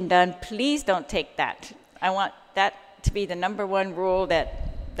always been done. Please don't take that. I want that to be the #1 rule,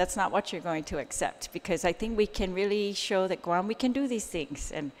 that's not what you're going to accept, because I think we can really show that Guam, we can do these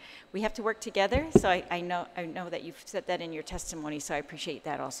things, and we have to work together. So I know that you've said that in your testimony, so I appreciate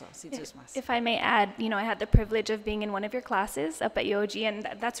that also. If I may add, you know, I had the privilege of being in one of your classes up at Yoji, and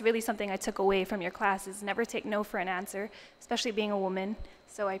that's really something I took away from your classes. Never take no for an answer, especially being a woman.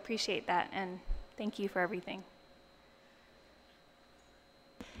 So I appreciate that, and thank you for everything.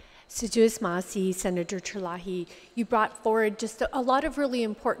 Sejus Masi, Senator Terlahi, you brought forward just a lot of really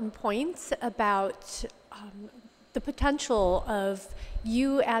important points about the potential of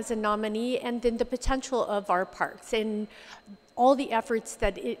you as a nominee, and then the potential of our parks, and all the efforts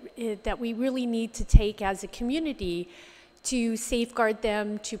that that we really need to take as a community to safeguard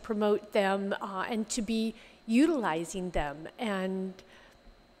them, to promote them, and to be utilizing them. And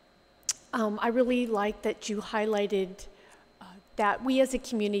I really like that you highlighted that we as a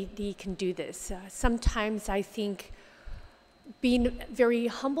community can do this. Sometimes I think being very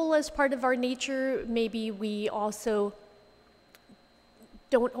humble as part of our nature, maybe we also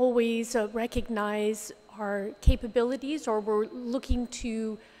don't always recognize our capabilities, or we're looking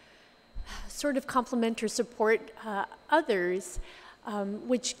to sort of complement or support others,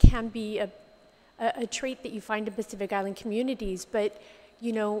 which can be a trait that you find in Pacific Island communities. But,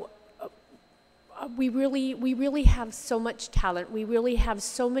 you know, we really have so much talent. We really have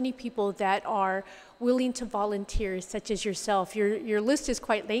so many people that are willing to volunteer, such as yourself. Your list is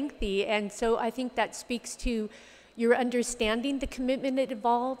quite lengthy, and so I think that speaks to your understanding the commitment it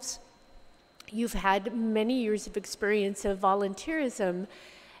involves. You've had many years of experience of volunteerism,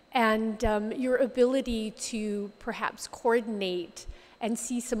 and your ability to perhaps coordinate and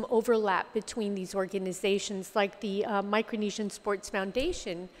see some overlap between these organizations, like the Micronesian Sports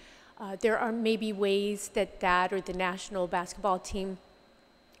Foundation. There are maybe ways that or the national basketball team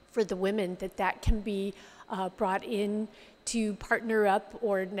for the women, that can be brought in to partner up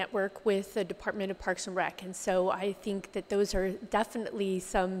or network with the Department of Parks and Rec. And so I think that those are definitely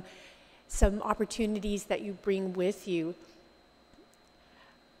some opportunities that you bring with you.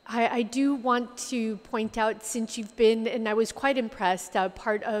 I do want to point out, since you've been, and I was quite impressed,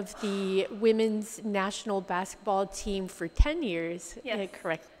 part of the women's national basketball team for 10 years, yes.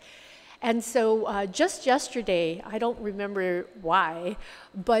 Correct. And so just yesterday, I don't remember why,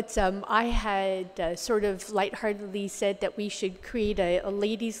 but I had sort of lightheartedly said that we should create a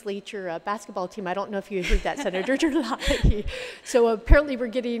ladies' leisure basketball team. I don't know if you heard that, Senator July. So apparently we're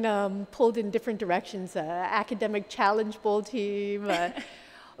getting pulled in different directions, academic challenge bowl team.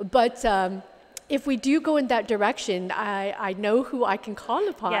 But if we do go in that direction, I know who I can call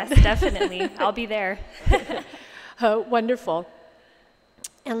upon. Yes, definitely. I'll be there. Wonderful.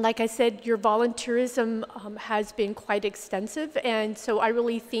 And like I said, your volunteerism has been quite extensive, and so I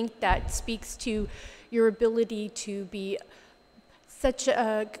really think that speaks to your ability to be such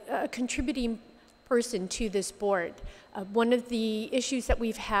a contributing person to this board. One of the issues that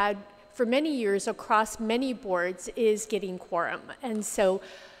we've had for many years across many boards is getting quorum, and so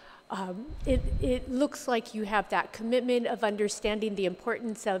it looks like you have that commitment of understanding the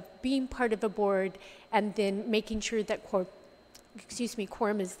importance of being part of a board and then making sure that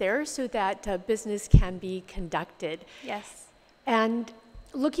quorum is there so that business can be conducted. Yes. And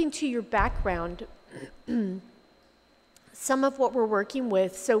looking to your background, some of what we're working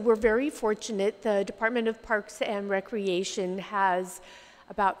with, so we're very fortunate. The Department of Parks and Recreation has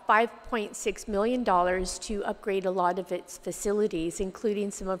about $5.6 million to upgrade a lot of its facilities,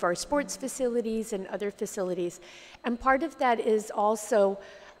 including some of our sports facilities and other facilities. And part of that is also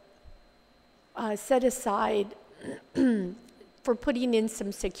set aside for putting in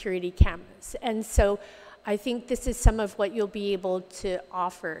some security cameras. And so I think this is some of what you'll be able to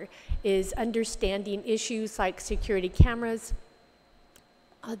offer, is understanding issues like security cameras.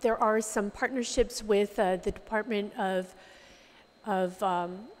 There are some partnerships with the Department of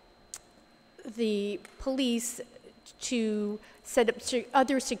the police to set up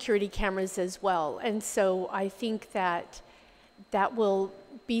other security cameras as well. And so I think that that will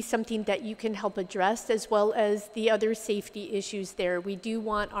be something that you can help address, as well as the other safety issues there. We do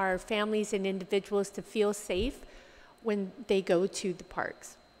want our families and individuals to feel safe when they go to the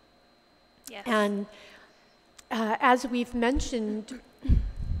parks. Yes. And as we've mentioned,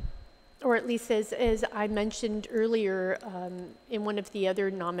 or at least as I mentioned earlier in one of the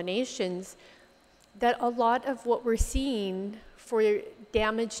other nominations, that a lot of what we're seeing for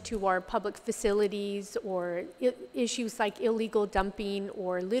damage to our public facilities or issues like illegal dumping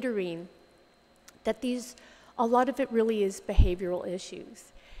or littering, that a lot of it really is behavioral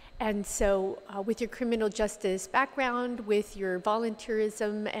issues. And so with your criminal justice background, with your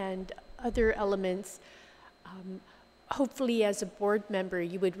volunteerism and other elements, hopefully as a board member,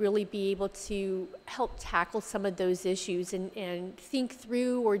 you would really be able to help tackle some of those issues and think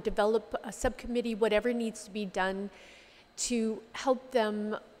through or develop a subcommittee, whatever needs to be done to help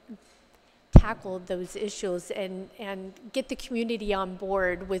them tackle those issues and get the community on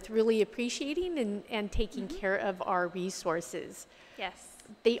board with really appreciating and taking care of our resources. Yes.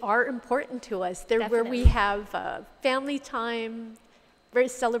 They are important to us. They're Definitely. where we have family time,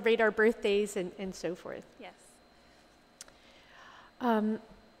 celebrate our birthdays and so forth. Yes.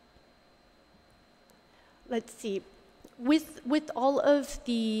 Let's see, with all of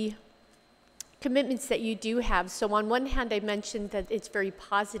the commitments that you do have, so on one hand I mentioned that it's very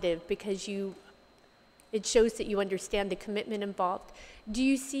positive because it shows that you understand the commitment involved. Do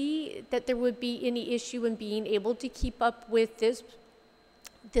you see that there would be any issue in being able to keep up with this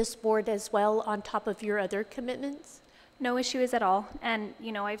board as well on top of your other commitments? No issues at all. And,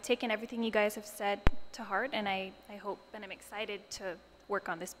 you know, I've taken everything you guys have said to heart, and I hope and I'm excited to work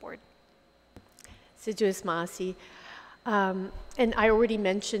on this board. Sijuis Masi. And I already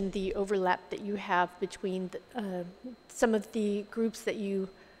mentioned the overlap that you have between some of the groups that you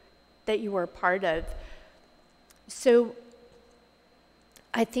are part of. So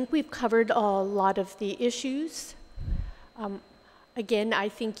I think we've covered a lot of the issues. Again, I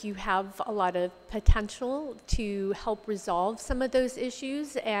think you have a lot of potential to help resolve some of those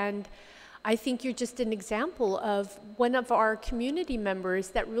issues, and I think you're just an example of one of our community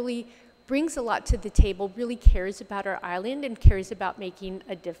members that really brings a lot to the table, really cares about our island and cares about making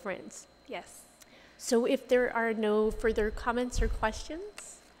a difference. Yes. So if there are no further comments or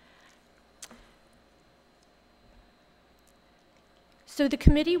questions. So the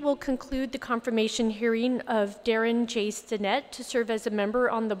committee will conclude the confirmation hearing of Darren J. Stinnett to serve as a member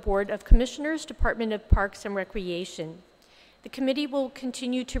on the Board of Commissioners, Department of Parks and Recreation. The committee will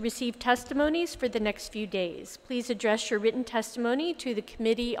continue to receive testimonies for the next few days. Please address your written testimony to the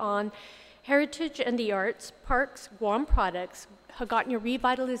Committee on Heritage and the Arts, Parks, Guam Products, Hagåtña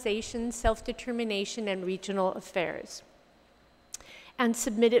Revitalization, Self-Determination, and Regional Affairs. And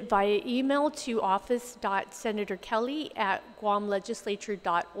submit it via email to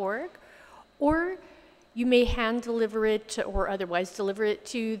office.senatorkelly@guamlegislature.org, or You may hand deliver it or otherwise deliver it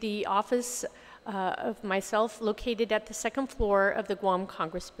to the office of myself located at the second floor of the Guam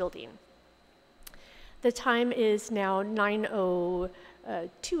Congress Building. The time is now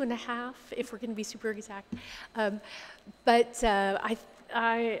 9:02 and a half, if we're going to be super exact. But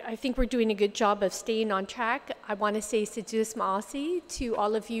I think we're doing a good job of staying on track. I want to say Sejus Maasi to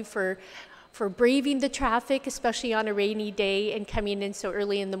all of you for braving the traffic, especially on a rainy day and coming in so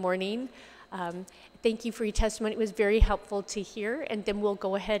early in the morning. Thank you for your testimony. It was very helpful to hear. And then we'll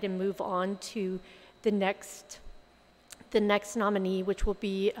go ahead and move on to the next nominee, which will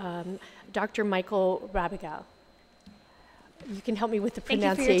be Dr. Michael Rabigal. You can help me with the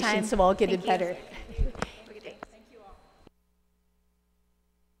pronunciation, so I'll get it better.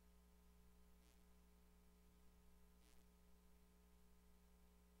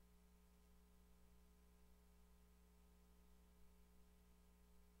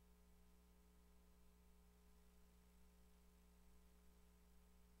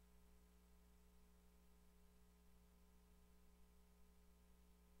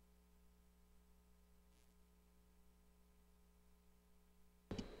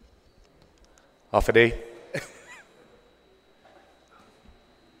 Afade.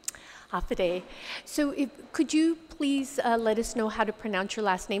 Afade. So could you please let us know how to pronounce your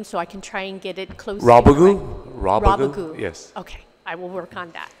last name so I can try and get it close? Rabagu? Rabagu. Yes. Okay, I will work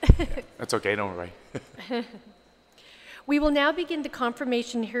on that. That's okay, don't worry. We will now begin the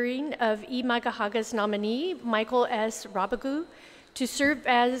confirmation hearing of E. Magahaga's nominee, Michael S. Rabagu, to serve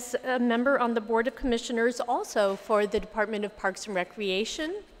as a member on the Board of Commissioners also for the Department of Parks and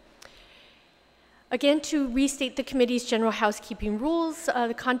Recreation. Again, to restate the committee's general housekeeping rules,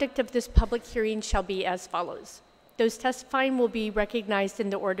 the conduct of this public hearing shall be as follows. Those testifying will be recognized in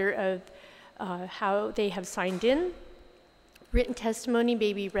the order of how they have signed in. Written testimony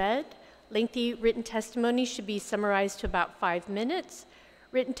may be read. Lengthy written testimony should be summarized to about 5 minutes.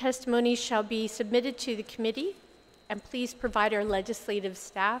 Written testimony shall be submitted to the committee, and please provide our legislative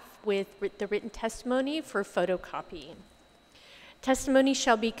staff with the written testimony for photocopying. Testimony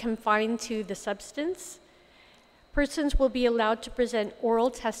shall be confined to the substance. Persons will be allowed to present oral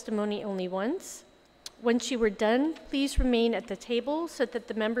testimony only once. Once you are done, please remain at the table so that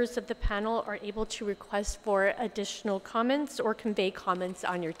the members of the panel are able to request for additional comments or convey comments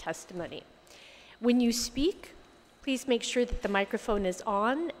on your testimony. When you speak, please make sure that the microphone is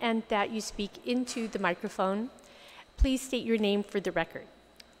on and that you speak into the microphone. Please state your name for the record.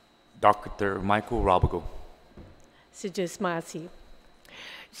 Dr. Michael Rabago. Sejus Maasi.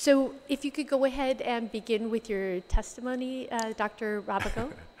 So if you could go ahead and begin with your testimony, Dr.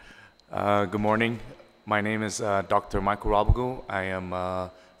 Rabago. Good morning. My name is Dr. Michael Rabago. I am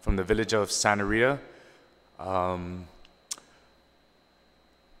from the village of Santa Rita.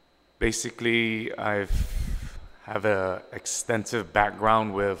 Basically, I have an extensive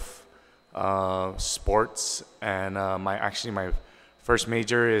background with sports, and my first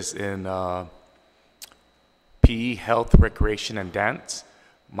major is in PE, health, recreation, and dance.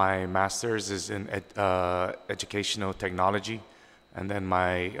 My master's is in educational technology, and then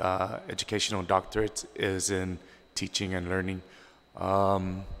my educational doctorate is in teaching and learning.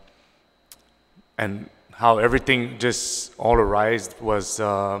 And how everything just all arose was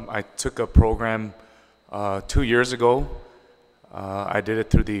I took a program 2 years ago. I did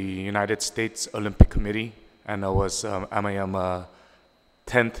it through the United States Olympic Committee, and I am a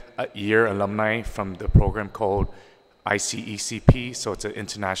 10th year alumni from the program called ICECP, so it's an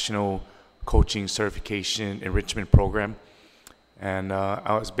International Coaching Certification Enrichment Program. And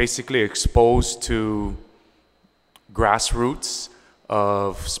I was basically exposed to grassroots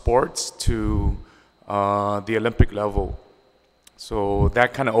of sports to the Olympic level. So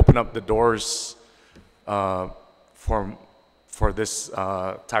that kind of opened up the doors for this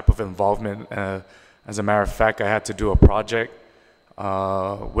type of involvement. As a matter of fact, I had to do a project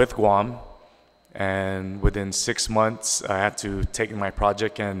with Guam, and within 6 months, I had to take my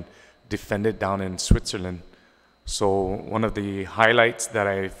project and defend it down in Switzerland. So one of the highlights that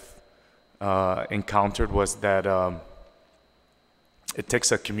I've encountered was that it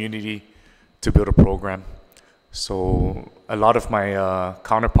takes a community to build a program. So a lot of my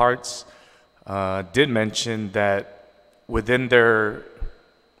counterparts did mention that within their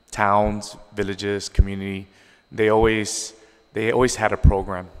towns, villages, community, they always had a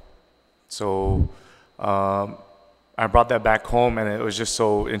program. So I brought that back home, and it was just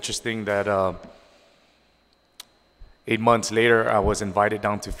so interesting that 8 months later, I was invited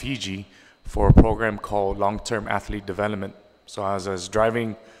down to Fiji for a program called Long-Term Athlete Development. So as I was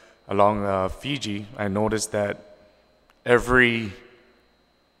driving along Fiji, I noticed that every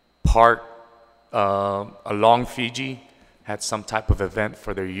park along Fiji had some type of event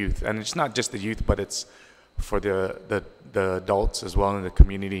for their youth. And it's not just the youth, but it's for the adults as well in the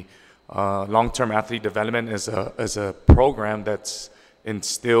community. Long-term athlete development is a program that's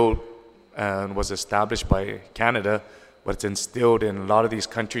instilled and was established by Canada, but it's instilled in a lot of these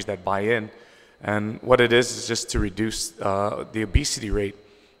countries that buy in. And what it is just to reduce the obesity rate.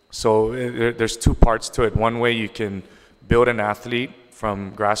 So there's two parts to it. One way you can build an athlete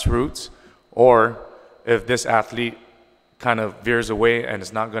from grassroots, or if this athlete kind of veers away and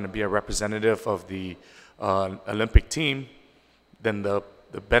is not going to be a representative of the Olympic team, then the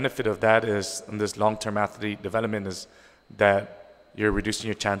benefit of that is, in this long-term athlete development, is that you're reducing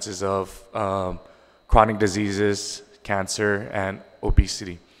your chances of chronic diseases, cancer, and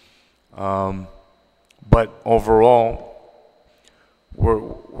obesity. But overall,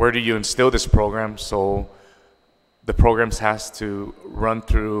 where do you instill this program? So the programs has to run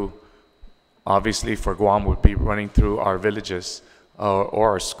through, obviously for Guam, would be running through our villages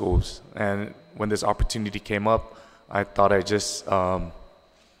or our schools. And when this opportunity came up, I thought I'd just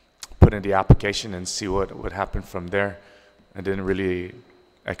put in the application and see what would happen from there. I didn't really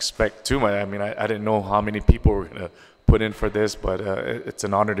expect too much. I mean, I didn't know how many people were going to put in for this, but it's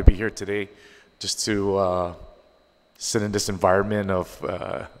an honor to be here today, just to sit in this environment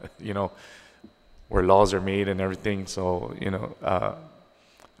of, you know, where laws are made and everything. So, you know,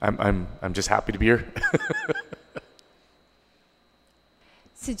 I'm just happy to be here.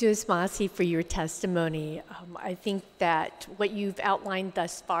 Sejus Masi, for your testimony. I think that what you've outlined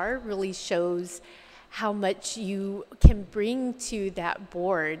thus far really shows how much you can bring to that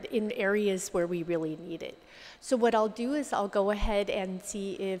board in areas where we really need it. So what I'll do is I'll go ahead and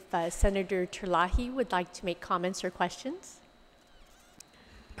see if Senator Terlahi would like to make comments or questions.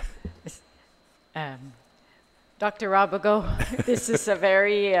 Dr. Rabago, this is a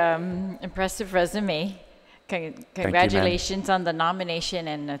very impressive resume. Congratulations on the nomination,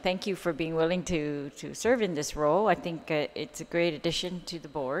 and thank you for being willing to serve in this role. I think it's a great addition to the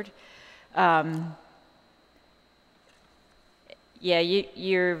board. Yeah,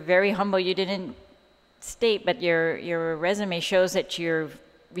 you're very humble. You didn't state, but your resume shows that you've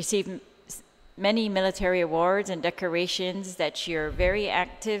received many military awards and decorations, that you're very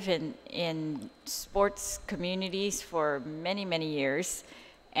active in sports communities for many, many years,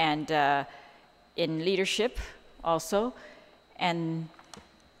 and in leadership also. And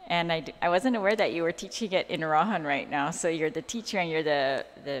I wasn't aware that you were teaching at Inarahan right now, so you're the teacher and you're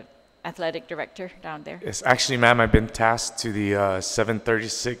the athletic director down there. Yes, actually, ma'am, I've been tasked to the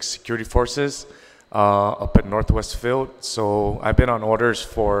 736 Security Forces up at Northwest Field. So I've been on orders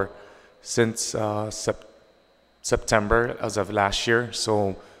since September as of last year.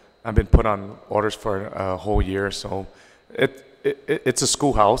 So I've been put on orders for a whole year. So it's a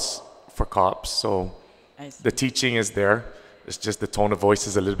schoolhouse for cops. So the teaching is there. It's just the tone of voice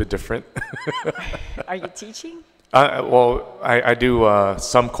is a little bit different. Are you teaching? Well, I do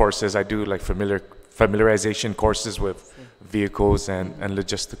some courses. I do like familiarization courses with vehicles and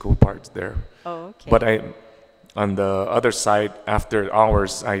logistical parts there. Oh, okay. But on the other side, after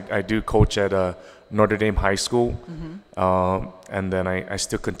hours, I do coach at Notre Dame High School. Mm-hmm. And then I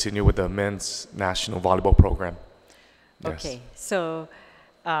still continue with the men's national volleyball program. Yes. Okay, so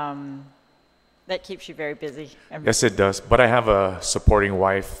that keeps you very busy. Yes, it does. But I have a supporting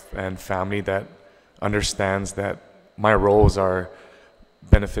wife and family that understands that my roles are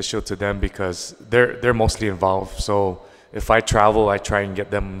beneficial to them because they're mostly involved. So if I travel, I try and get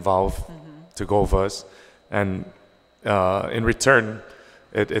them involved to go with us, and in return,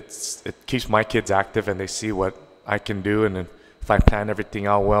 it keeps my kids active and they see what I can do, and if I plan everything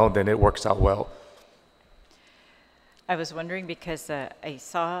out well, then it works out well. I was wondering because I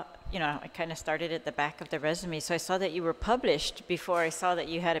saw, I kind of started at the back of the resume, so I saw that you were published before I saw that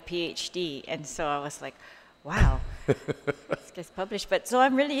you had a PhD, and so I was like, wow, this guy's published. But so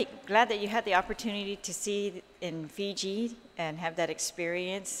I'm really glad that you had the opportunity to see in Fiji and have that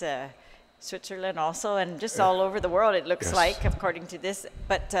experience, Switzerland also, and just all over the world, it looks like, according to this,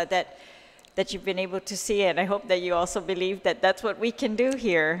 but that you've been able to see it. I hope that you also believe that that's what we can do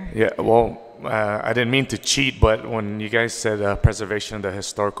here. Yeah, well, I didn't mean to cheat, but when you guys said preservation of the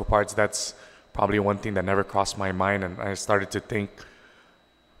historical parts, that's probably one thing that never crossed my mind, and I started to think,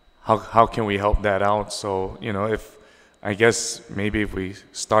 how can we help that out? So, I guess maybe if we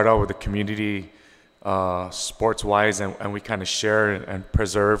start out with the community sports-wise and we kind of share and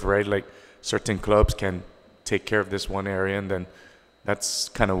preserve, right? Like certain clubs can take care of this one area, and then that's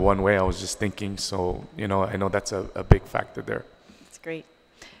kind of one way I was just thinking. So, I know that's a big factor there. That's great.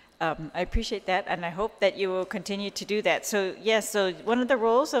 I appreciate that, and I hope that you will continue to do that. So yes, so one of the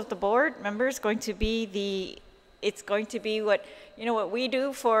roles of the board member is going to be it's going to be what, you know, what we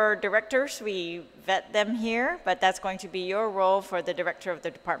do for directors, we vet them here, but that's going to be your role for the director of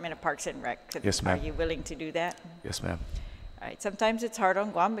the Department of Parks and Rec. Yes, ma'am. Are you willing to do that? Yes, ma'am. All right, sometimes it's hard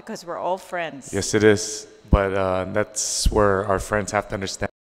on Guam because we're all friends. Yes, it is. But that's where our friends have to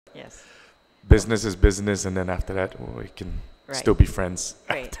understand. Yes. Business is business, and then after that, we can still be friends.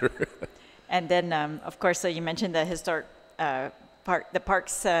 Right. After. And then, of course, so you mentioned the historic the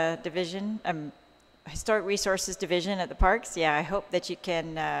Parks Division, Historic Resources Division at the Parks. Yeah, I hope that you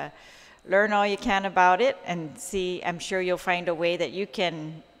can learn all you can about it and see. I'm sure you'll find a way that you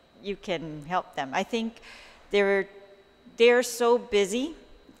can help them. I think they're so busy,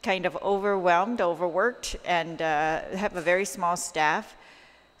 kind of overwhelmed, overworked, and have a very small staff.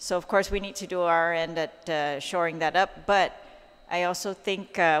 So of course we need to do our end at shoring that up. But I also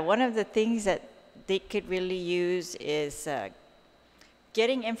think one of the things that they could really use is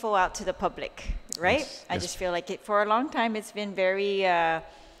getting info out to the public, right? Yes, I just feel like for a long time it's been very,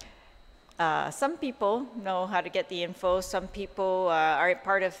 some people know how to get the info, some people are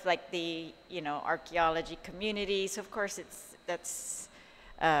part of like the, you know, archaeology communities. Of course that's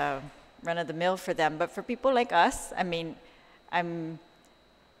run of the mill for them, but for people like us, I mean,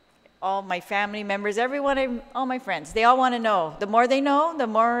 all my family members, everyone, all my friends, they all want to know. The more they know, the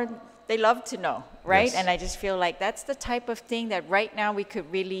more they love to know, right? Yes. And I just feel like that's the type of thing that right now we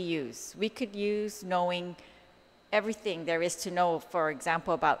could really use. We could use knowing everything there is to know, for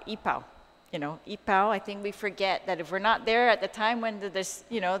example, about IPAO. You know, IPAO, I think we forget that if we're not there at the time when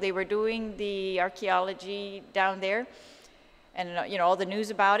they were doing the archaeology down there, and you know, all the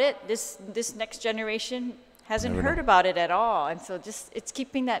news about it, this next generation hasn't heard about it at all. And so just, it's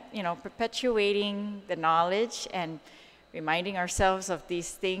keeping that, you know, perpetuating the knowledge and reminding ourselves of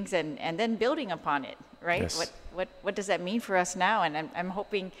these things and then building upon it, right? Yes. What does that mean for us now? And I'm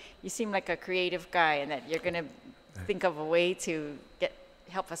hoping, you seem like a creative guy and that you're going to think of a way to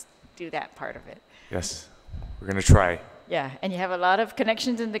help us do that part of it. Yes, we're going to try. Yeah, and you have a lot of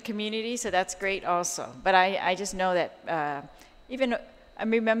connections in the community, so that's great also. But I just know that even, I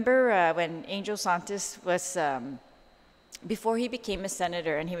remember when Angel Santos was, before he became a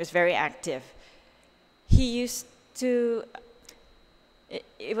senator and he was very active, he used to,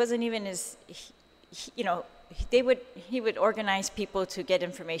 it wasn't even his, you know, he would organize people to get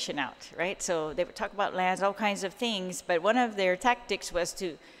information out, right? So they would talk about lands, all kinds of things, but one of their tactics was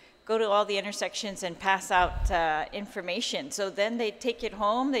to go to all the intersections and pass out information. So then they'd take it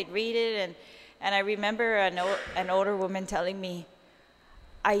home, they'd read it, and I remember an older woman telling me,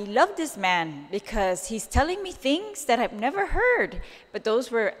 I love this man because he's telling me things that I've never heard. But those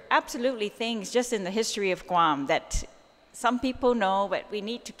were absolutely things just in the history of Guam that some people know, but we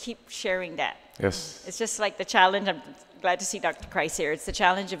need to keep sharing that. Yes. It's just like the challenge. I'm glad to see Dr. Kreis here. It's the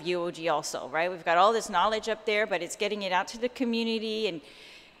challenge of UOG also, right? We've got all this knowledge up there, but it's getting it out to the community.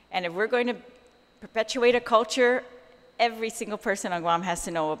 And if we're going to perpetuate a culture, every single person on Guam has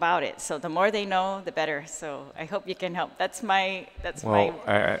to know about it. So the more they know, the better. So I hope you can help.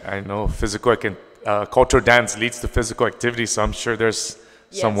 I know cultural dance leads to physical activity, so I'm sure there's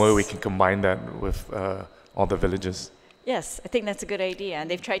some way we can combine that with all the villages. Yes, I think that's a good idea. And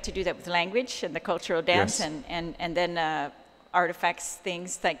they've tried to do that with language and the cultural dance, yes. and then artifacts,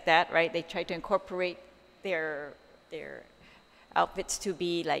 things like that, right? They try to incorporate their outfits to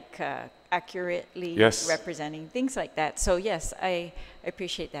be like accurately representing things like that. So yes, I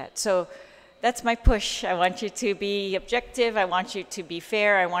appreciate that. So that's my push. I want you to be objective. I want you to be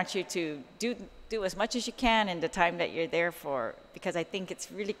fair. I want you to do as much as you can in the time that you're there for, because I think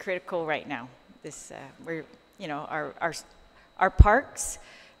it's really critical right now. This we're, you know, our parks,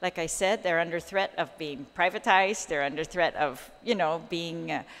 like I said, they're under threat of being privatized. They're under threat of, you know,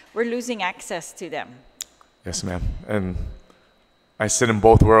 being we're losing access to them. Yes, ma'am. And I sit in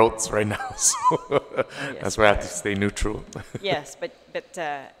both worlds right now, so that's why I have to stay neutral. Yes, but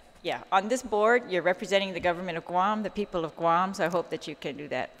yeah, on this board, you're representing the government of Guam, the people of Guam, so I hope that you can do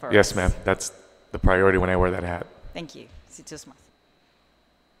that for us. Yes, ma'am. That's the priority when I wear that hat. Thank you.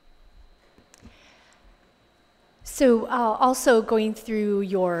 So also going through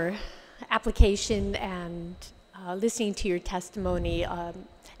your application and listening to your testimony,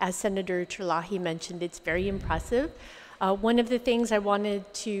 as Senator Terlahi mentioned, it's very impressive. One of the things I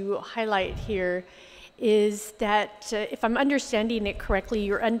wanted to highlight here is that, if I'm understanding it correctly,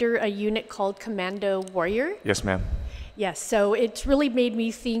 you're under a unit called Commando Warrior? Yes, ma'am. Yes, so it's really made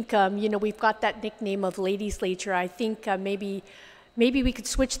me think, you know, we've got that nickname of Legislature. I think maybe maybe we could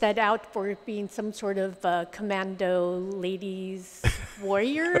switch that out for being some sort of commando ladies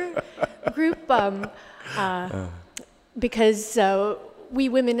warrior group, because we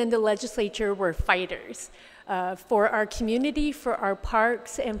women in the legislature were fighters for our community, for our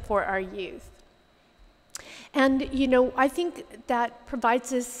parks, and for our youth. And, you know, I think that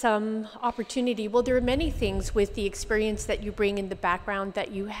provides us some opportunity. Well, there are many things with the experience that you bring in the background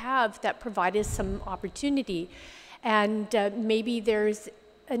that you have that provide us some opportunity. And maybe there's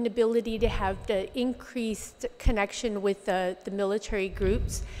an ability to have the increased connection with the military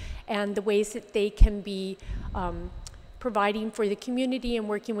groups and the ways that they can be providing for the community and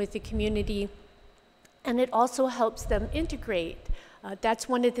working with the community. And it also helps them integrate. That's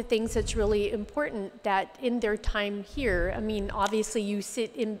one of the things that's really important, that in their time here, I mean, obviously you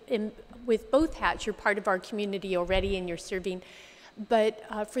sit in with both hats, you're part of our community already and you're serving, but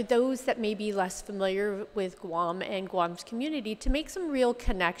for those that may be less familiar with Guam and Guam's community, to make some real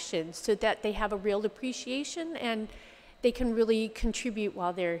connections so that they have a real appreciation and they can really contribute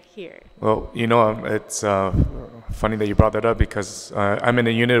while they're here. Well, you know, it's funny that you brought that up, because I'm in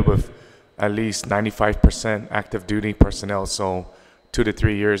a unit with at least 95% active duty personnel, so 2 to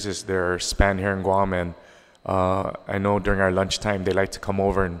 3 years is their span here in Guam, and I know during our lunchtime they like to come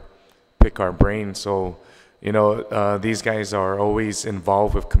over and pick our brain. So, you know, these guys are always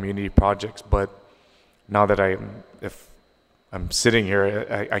involved with community projects, but now that if I'm sitting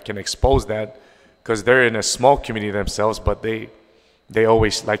here, I can expose that, because they're in a small community themselves, but they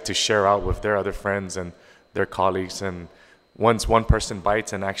always like to share out with their other friends and their colleagues. And once one person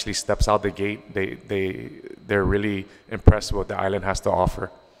bites and actually steps out the gate, they're really impressed with what the island has to offer.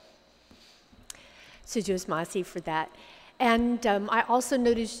 So Jose Masi for that. And I also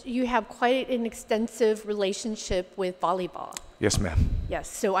noticed you have quite an extensive relationship with volleyball. Yes, ma'am. Yes,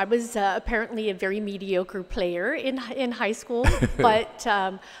 so I was apparently a very mediocre player in high school, but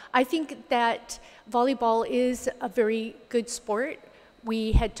I think that volleyball is a very good sport.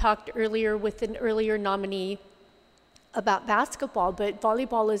 We had talked earlier with an earlier nominee about basketball, but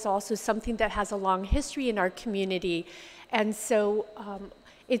volleyball is also something that has a long history in our community. And so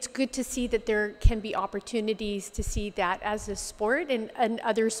it's good to see that there can be opportunities to see that as a sport, and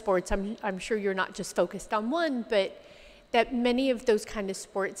other sports. I'm sure you're not just focused on one, but that many of those kind of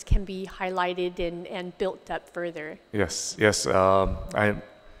sports can be highlighted and built up further. Yes, yes. I'm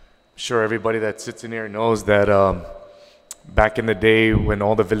sure everybody that sits in here knows that back in the day when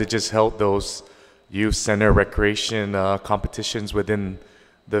all the villages held those youth center recreation competitions within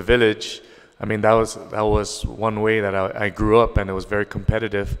the village, I mean, that was one way that I grew up, and it was very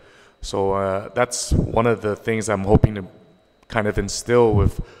competitive. So that's one of the things I'm hoping to kind of instill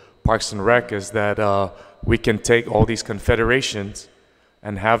with Parks and Rec, is that we can take all these confederations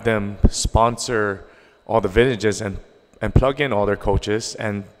and have them sponsor all the villages and plug in all their coaches.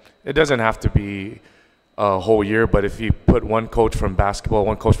 And it doesn't have to be a whole year, but if you put one coach from basketball,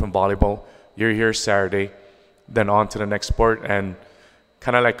 one coach from volleyball, you're here Saturday, then on to the next sport, and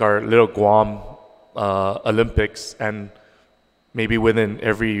kind of like our little Guam Olympics, and maybe within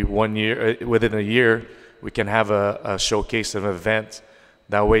every 1 year, within a year, we can have a showcase of an event.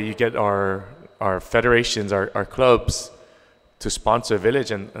 That way you get our federations, our clubs to sponsor a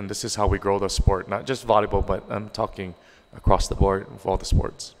village, and this is how we grow the sport, not just volleyball, but I'm talking across the board with all the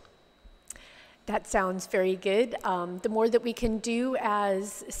sports. That sounds very good. The more that we can do,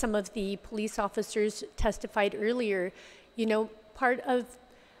 as some of the police officers testified earlier, you know, part of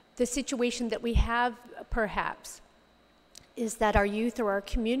the situation that we have perhaps is that our youth or our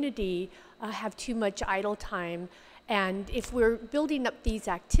community have too much idle time. And if we're building up these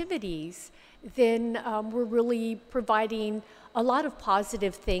activities, then we're really providing a lot of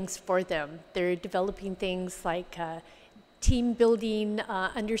positive things for them. They're developing things like team building,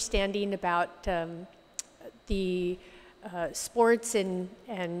 understanding about the sports and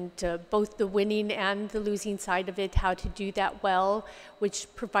both the winning and the losing side of it, how to do that well, which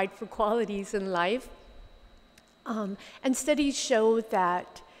provide for qualities in life. And studies show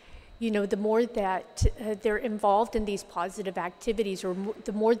that, you know, the more that they're involved in these positive activities, or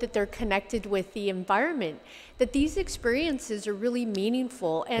the more that they're connected with the environment, that these experiences are really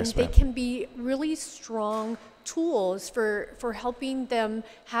meaningful, and yes, they can be really strong tools for helping them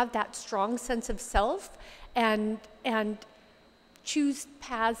have that strong sense of self and choose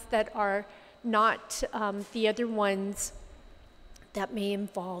paths that are not the other ones that may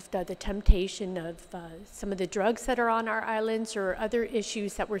involve the temptation of some of the drugs that are on our islands, or other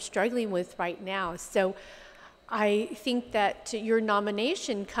issues that we're struggling with right now. So I think that your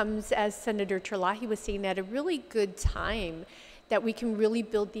nomination comes, as Senator Terlahi was saying, at a really good time, that we can really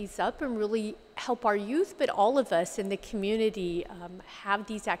build these up and really help our youth, but all of us in the community have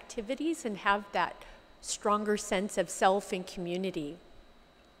these activities and have that stronger sense of self and community.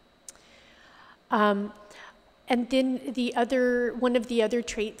 And then one of the other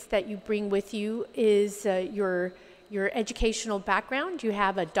traits that you bring with you is your educational background. You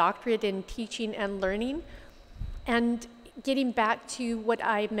have a doctorate in teaching and learning. And getting back to what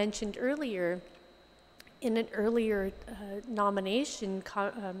I mentioned earlier, in an earlier nomination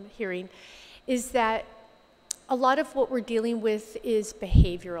hearing, is that a lot of what we're dealing with is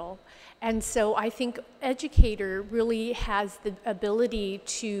behavioral. And so I think educator really has the ability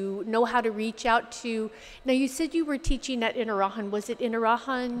to know how to reach out to, now you said you were teaching at Inarajan. Was it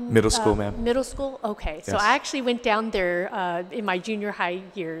Inarajan? Middle school, ma'am. Middle school? Okay. So Yes. I actually went down there in my junior high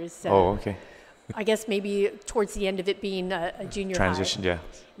years. Oh, okay. I guess maybe towards the end of it being a junior Transition, high. yeah.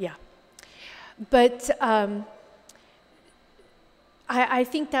 Yeah. But I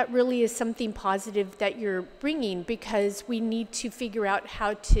think that really is something positive that you're bringing, because we need to figure out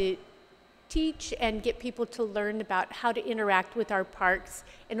how to teach and get people to learn about how to interact with our parks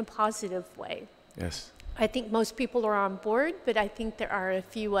in a positive way. Yes. I think most people are on board, but I think there are a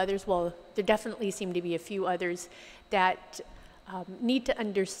few others, well, there definitely seem to be a few others that need to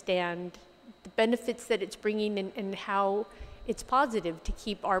understand the benefits that it's bringing and how it's positive to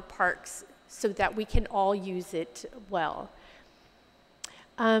keep our parks so that we can all use it well.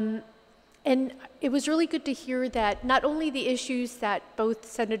 And it was really good to hear that not only the issues that both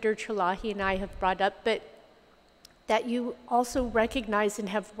Senator Chalahi and I have brought up, but that you also recognize and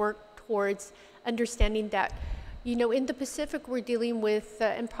have worked towards understanding that, you know, in the Pacific we're dealing with,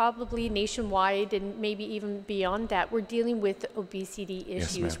 and probably nationwide and maybe even beyond that, we're dealing with obesity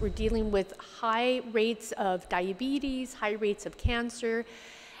issues. Yes, we're dealing with high rates of diabetes, high rates of cancer.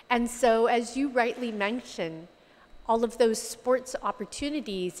 And so, as you rightly mentioned, all of those sports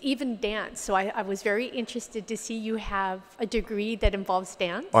opportunities, even dance. So I was very interested to see you have a degree that involves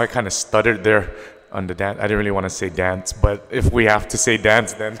dance. Oh, I kind of stuttered there on the dance. I didn't really want to say dance, but if we have to say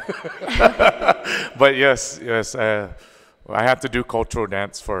dance, then. But yes, I had to do cultural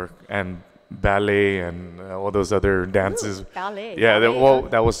dance and ballet and all those other dances. Ooh, ballet. Yeah, ballet,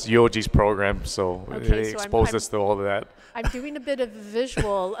 that was Yoji's program, so Okay, they so exposed us to all of that. I'm doing a bit of a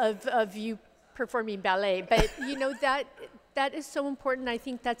visual of you performing ballet, but you know, that is so important. I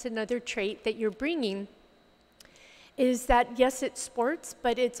think that's another trait that you're bringing, is that yes, it's sports,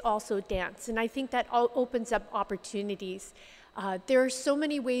 but it's also dance. And I think that all opens up opportunities. There are so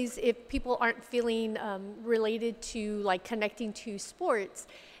many ways, if people aren't feeling related to like connecting to sports,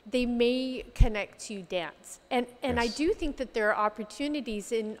 they may connect to dance. And Yes. I do think that there are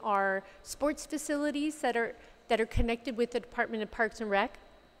opportunities in our sports facilities that are connected with the Department of Parks and Rec.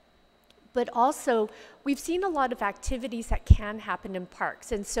 But also, we've seen a lot of activities that can happen in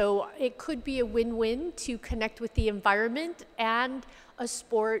parks. And so it could be a win-win to connect with the environment and a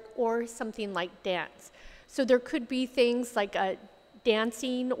sport or something like dance. So there could be things like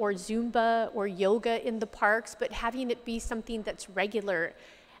dancing or Zumba or yoga in the parks, but having it be something that's regular,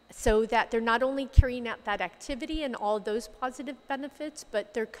 so that they're not only carrying out that activity and all those positive benefits,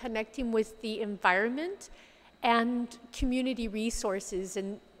 but they're connecting with the environment and community resources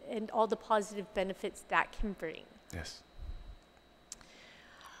and all the positive benefits that can bring. Yes.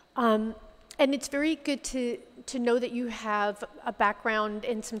 And it's very good to know that you have a background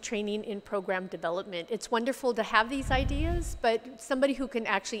and some training in program development. It's wonderful to have these ideas, but somebody who can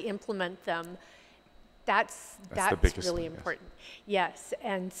actually implement them, that's the biggest really one, yes. important. Yes,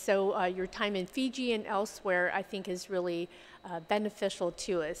 and so your time in Fiji and elsewhere, I think, is really beneficial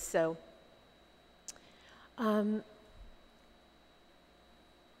to us. So.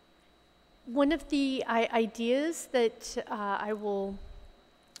 One of the ideas that I will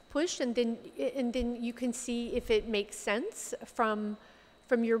push, and then you can see if it makes sense from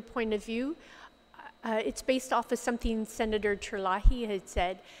your point of view. It's based off of something Senator Chalahi had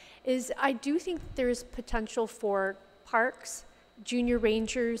said. Is I do think there's potential for parks, junior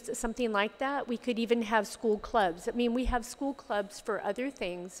rangers, something like that. We could even have school clubs. I mean, we have school clubs for other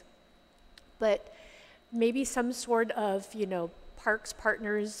things, but maybe some sort of, you know, parks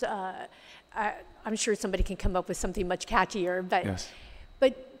partners. I'm sure somebody can come up with something much catchier, but Yes.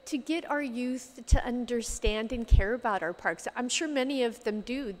 but to get our youth to understand and care about our parks. I'm sure many of them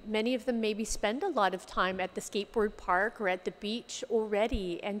do. Many of them maybe spend a lot of time at the skateboard park or at the beach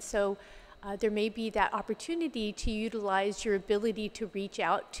already, and so there may be that opportunity to utilize your ability to reach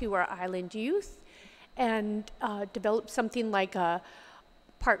out to our island youth and develop something like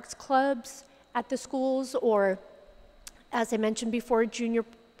parks clubs at the schools, or as I mentioned before, junior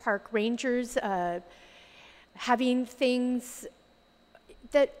park rangers, having things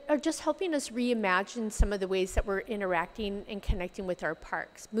that are just helping us reimagine some of the ways that we're interacting and connecting with our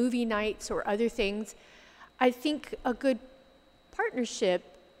parks, movie nights or other things. I think a good partnership,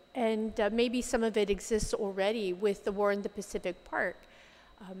 and maybe some of it exists already with the War in the Pacific Park.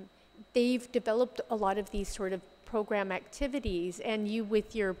 They've developed a lot of these sort of program activities, and you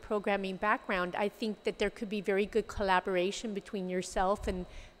with your programming background, I think that there could be very good collaboration between yourself and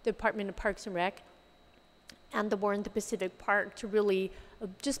the Department of Parks and Rec and the War in the Pacific Park to really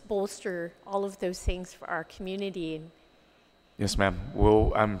just bolster all of those things for our community. Yes, ma'am.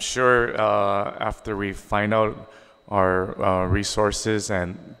 Well, I'm sure after we find out our resources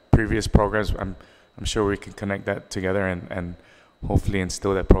and previous programs, I'm sure we can connect that together and hopefully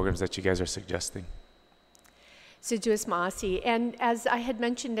instill the programs that you guys are suggesting. Sijuis Maasi. And as I had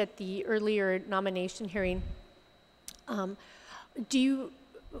mentioned at the earlier nomination hearing,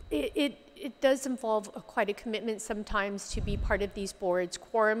 it does involve quite a commitment sometimes to be part of these boards.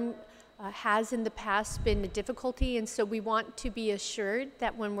 Quorum has in the past been a difficulty, and so we want to be assured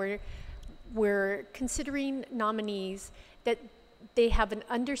that when we're considering nominees, that they have an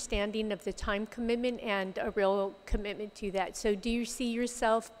understanding of the time commitment and a real commitment to that. So do you see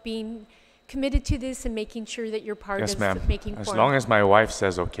yourself being committed to this and making sure that you're part Yes, of ma'am. making As quorum? long as my wife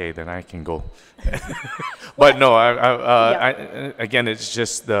says okay, then I can go. But no, again, it's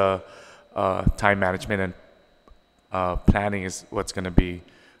just the time management and planning is what's going to be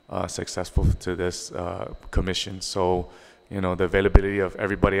successful to this commission. So, you know, the availability of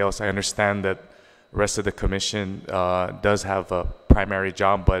everybody else. I understand that the rest of the commission does have a primary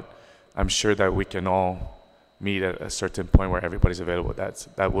job, but I'm sure that we can all meet at a certain point where everybody's available.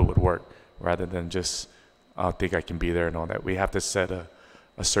 That would work, rather than just I think I can be there and all that. We have to set a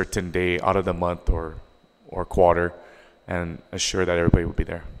certain day out of the month or quarter and assure that everybody will be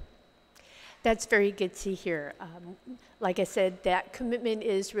there. That's very good to hear. Like I said, that commitment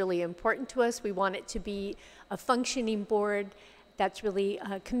is really important to us. We want it to be a functioning board that's really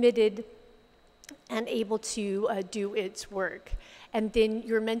committed and able to do its work. And then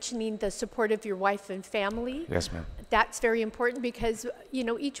you're mentioning the support of your wife and family. Yes, ma'am. That's very important because, you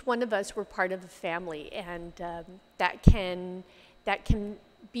know, each one of us, we're part of a family, and that can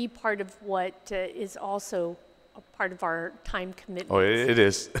be part of what is also a part of our time commitment. Oh, it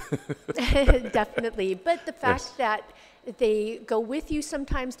is. Definitely. But the fact Yes. that they go with you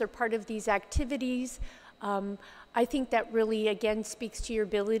sometimes, they're part of these activities, I think that really, again, speaks to your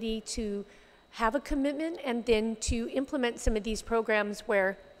ability to have a commitment and then to implement some of these programs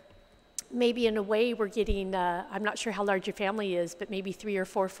where maybe in a way we're getting, I'm not sure how large your family is, but maybe 3 or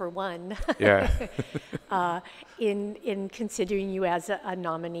 4 for one. Yeah. In considering you as a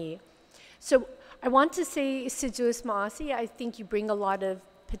nominee. So I want to say Sijuis Maasi, I think you bring a lot of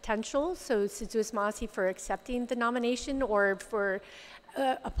potential. So Sijuis Maasi for accepting the nomination or for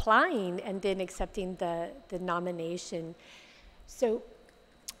applying and then accepting the nomination. So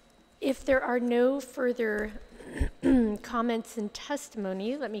if there are no further comments and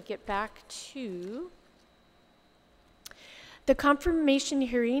testimony, let me get back to the confirmation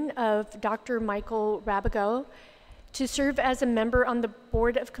hearing of Dr. Michael Rabago to serve as a member on the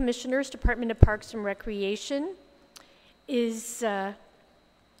Board of Commissioners, Department of Parks and Recreation, is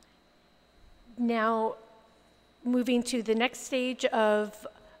now moving to the next stage of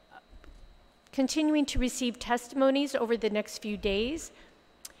continuing to receive testimonies over the next few days.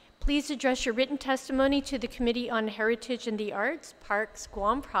 Please address your written testimony to the Committee on Heritage and the Arts, Parks,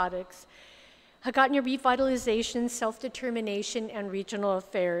 Guam Products, Hagåtña Revitalization, Self-Determination, and Regional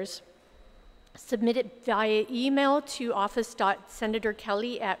Affairs. Submit it via email to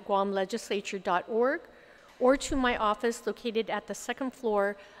office.senatorkelly@guamlegislature.org or to my office located at the 2nd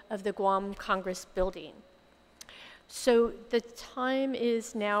floor of the Guam Congress Building. So the time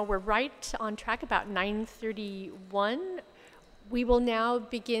is now, we're right on track, about 9:31. We will now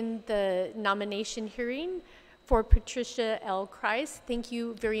begin the nomination hearing for Patricia L. Kreis. Thank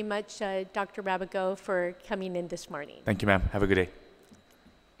you very much, Dr. Rabago, for coming in this morning. Thank you, ma'am. Have a good day.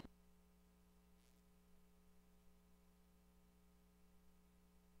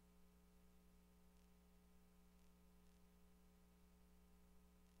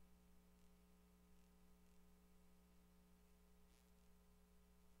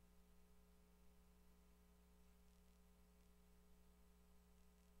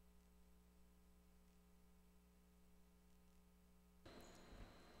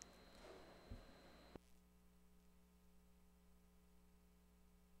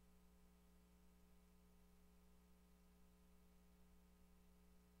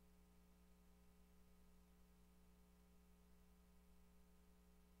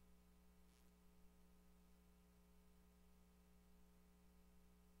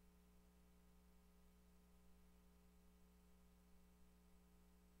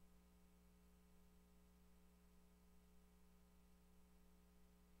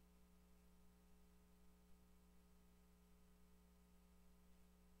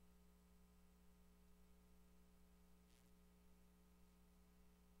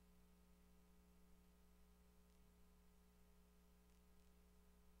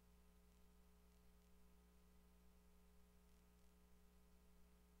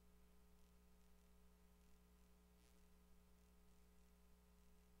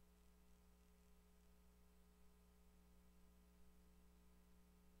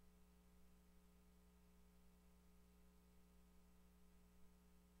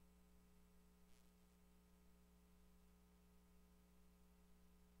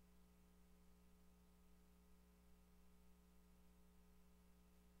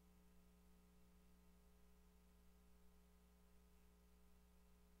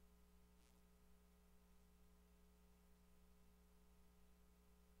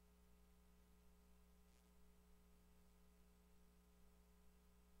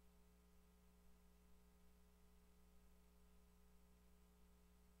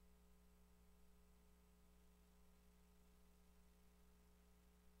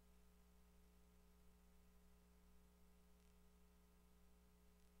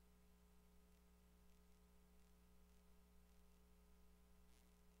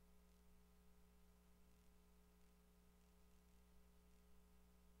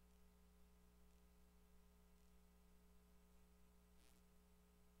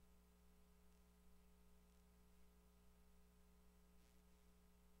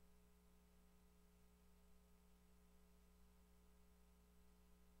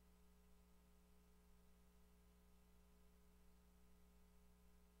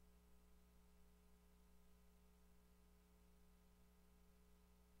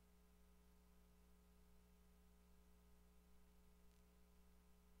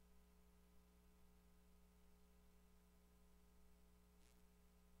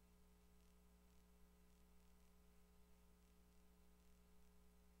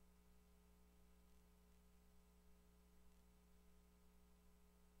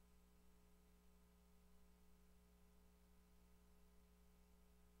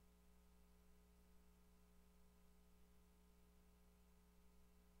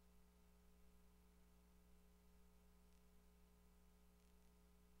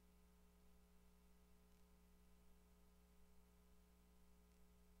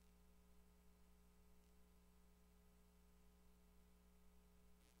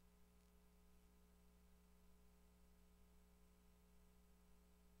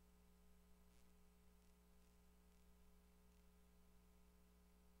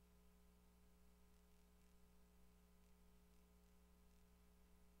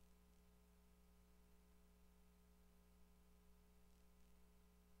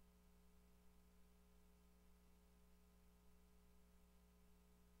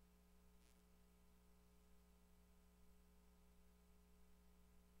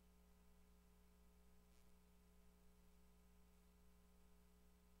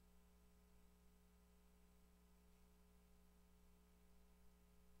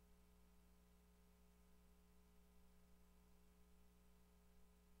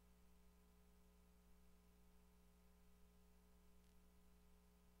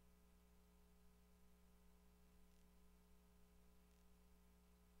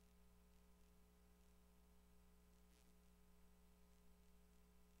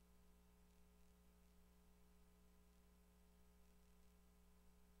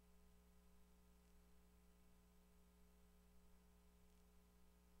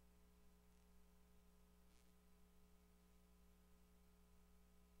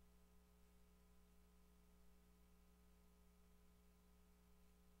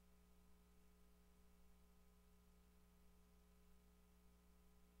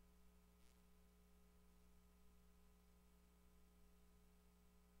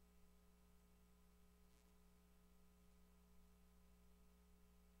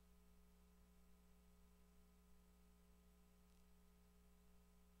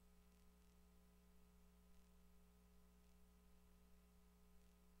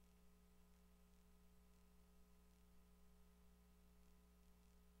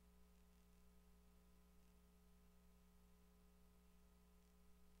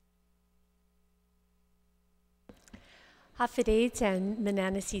 Hafidades and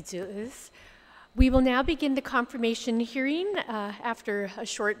Mananasizu'us. We will now begin the confirmation hearing after a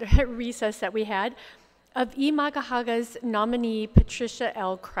short recess that we had of Imagahaga's nominee Patricia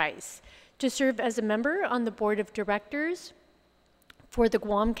L. Kreis to serve as a member on the board of directors for the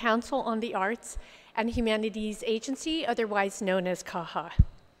Guam Council on the Arts and Humanities Agency, otherwise known as CAHA.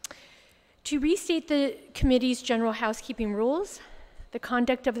 To restate the committee's general housekeeping rules, the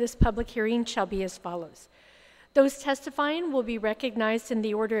conduct of this public hearing shall be as follows. Those testifying will be recognized in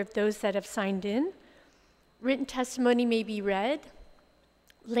the order of those that have signed in. Written testimony may be read.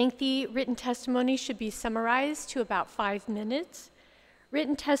 Lengthy written testimony should be summarized to about 5 minutes.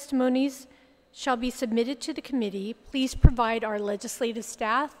 Written testimonies shall be submitted to the committee. Please provide our legislative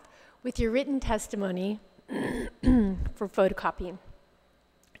staff with your written testimony for photocopying.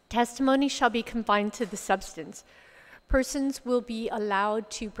 Testimony shall be confined to the substance. Persons will be allowed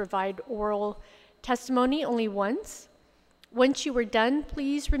to provide oral testimony only once. Once you are done,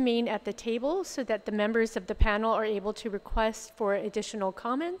 please remain at the table so that the members of the panel are able to request for additional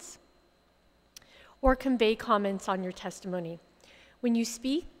comments or convey comments on your testimony. When you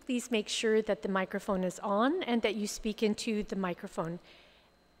speak, please make sure that the microphone is on and that you speak into the microphone.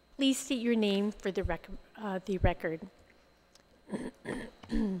 Please state your name for the record.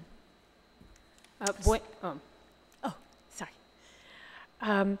 Sorry.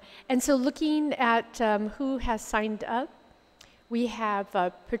 And so looking at who has signed up, we have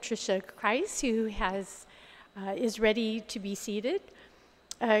Patricia Kreis, who is ready to be seated.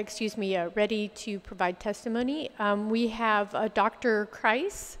 Ready to provide testimony. We have Dr.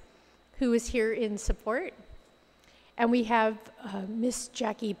 Kreis, who is here in support. And we have Miss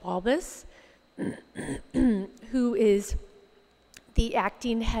Jackie Balbus, who is the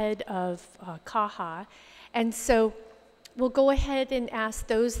acting head of CAHA. And so we'll go ahead and ask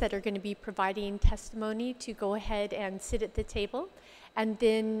those that are going to be providing testimony to go ahead and sit at the table. And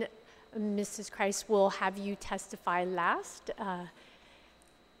then Mrs. Kreis will have you testify last.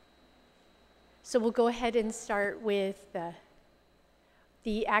 So we'll go ahead and start with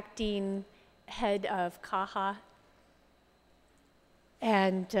the acting head of CAHA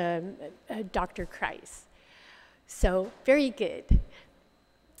and Dr. Kreis. So very good.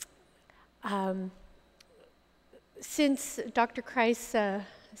 Since Dr. Kreis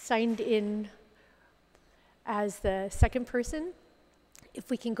signed in as the second person, if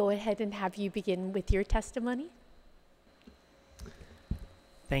we can go ahead and have you begin with your testimony.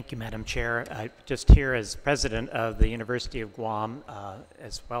 Thank you, Madam Chair. Just here as president of the University of Guam,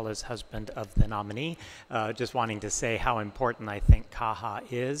 as well as husband of the nominee, just wanting to say how important I think CAHA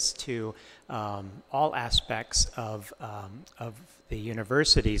is to all aspects of the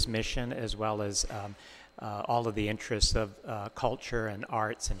university's mission, as well as all of the interests of culture and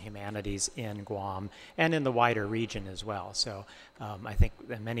arts and humanities in Guam and in the wider region as well. So I think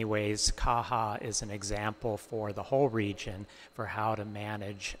in many ways CAHA is an example for the whole region for how to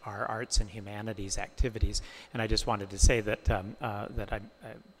manage our arts and humanities activities. And I just wanted to say that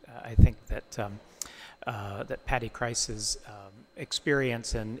I think that that Patty Kreis's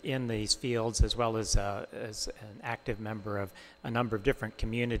experience in these fields, as well as an active member of a number of different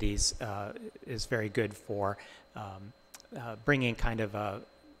communities, is very good for bringing kind of a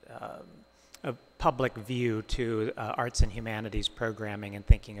public view to arts and humanities programming and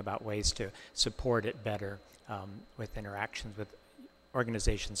thinking about ways to support it better with interactions with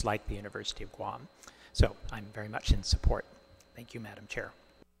organizations like the University of Guam. So I'm very much in support. Thank you, Madam Chair.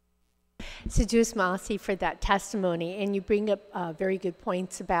 Sejus Maasi for that testimony, and you bring up very good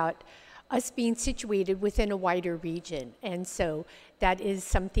points about us being situated within a wider region. And so that is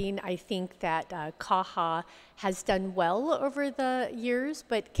something I think that CAHA has done well over the years,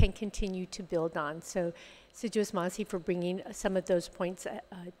 but can continue to build on. So Sejus Maasi for bringing some of those points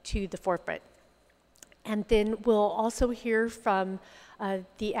to the forefront. And then we'll also hear from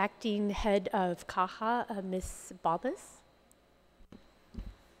the acting head of CAHA, Ms. Balbus.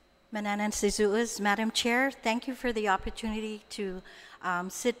 Mananan Sizu'us, Madam Chair, thank you for the opportunity to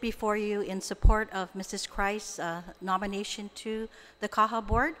sit before you in support of Mrs. Kreis' nomination to the CAHA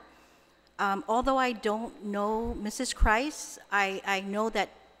board. Although I don't know Mrs. Kreis, I know that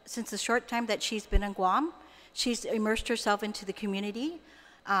since the short time that she's been in Guam, she's immersed herself into the community.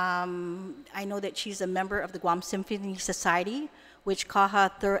 I know that she's a member of the Guam Symphony Society, which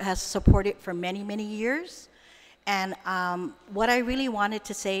CAHA has supported for many, many years. And what I really wanted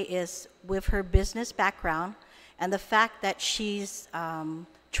to say is, with her business background and the fact that she's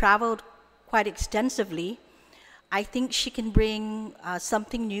traveled quite extensively, I think she can bring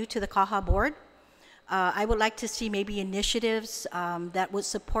something new to the CAHA board. I would like to see maybe initiatives that would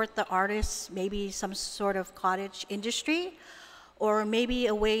support the artists, maybe some sort of cottage industry, or maybe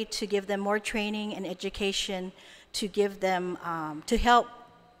a way to give them more training and education to give them, to help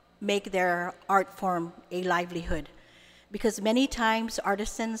make their art form a livelihood. Because many times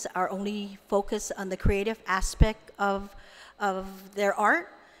artisans are only focused on the creative aspect of their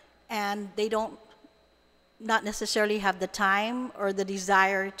art, and they don't not necessarily have the time or the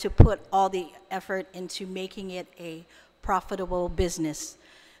desire to put all the effort into making it a profitable business.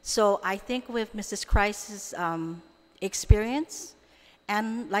 So I think with Mrs. Christ's experience,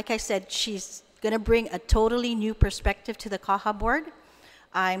 and like I said, she's going to bring a totally new perspective to the CAHA board.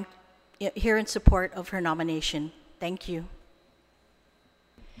 I'm here in support of her nomination. Thank you.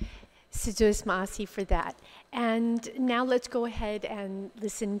 Sejus Maasi for that. And now let's go ahead and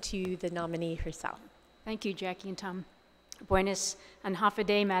listen to the nominee herself. Thank you, Jackie and Tom. Buenas and hafa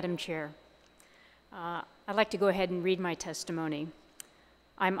day, Madam Chair. I'd like to go ahead and read my testimony.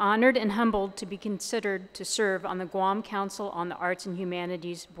 I'm honored and humbled to be considered to serve on the Guam Council on the Arts and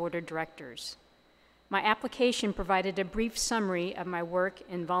Humanities Board of Directors. My application provided a brief summary of my work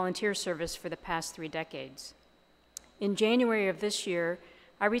in volunteer service for the past 3 decades. In January of this year,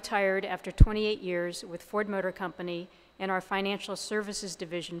 I retired after 28 years with Ford Motor Company and our financial services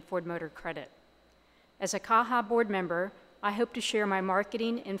division, Ford Motor Credit. As a CAHA board member, I hope to share my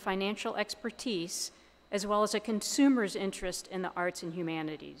marketing and financial expertise, as well as a consumer's interest in the arts and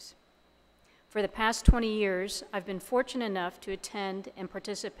humanities. For the past 20 years, I've been fortunate enough to attend and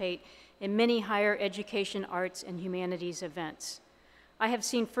participate in many higher education arts and humanities events. I have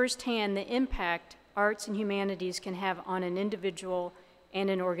seen firsthand the impact arts and humanities can have on an individual and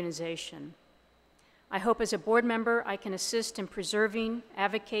an organization. I hope as a board member I can assist in preserving,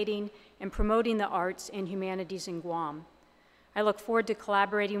 advocating, and promoting the arts and humanities in Guam. I look forward to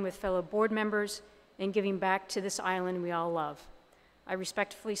collaborating with fellow board members and giving back to this island we all love. I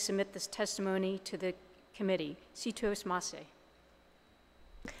respectfully submit this testimony to the committee. Sitos Mase.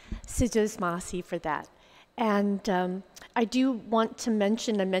 Sejus Maasi for that. And I do want to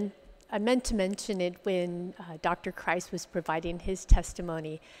mention, I meant to mention it when Dr. Christ was providing his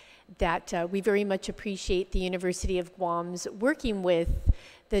testimony, that we very much appreciate the University of Guam's working with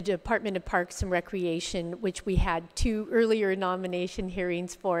the Department of Parks and Recreation, which we had 2 earlier nomination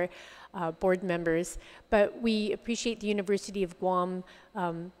hearings for board members. But we appreciate the University of Guam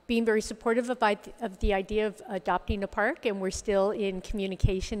being very supportive of the idea of adopting a park, and we're still in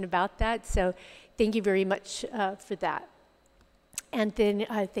communication about that. So thank you very much for that. And then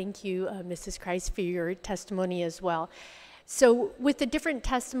thank you, Mrs. Christ, for your testimony as well. So with the different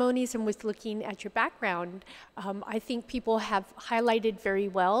testimonies and with looking at your background, I think people have highlighted very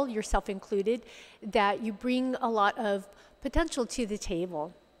well, yourself included, that you bring a lot of potential to the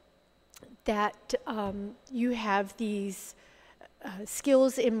table, that you have these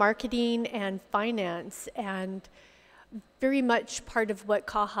skills in marketing and finance, and very much part of what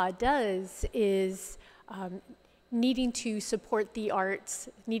CAHA does is needing to support the arts,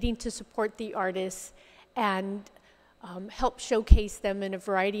 needing to support the artists, and help showcase them in a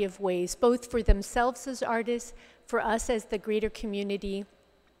variety of ways, both for themselves as artists, for us as the greater community,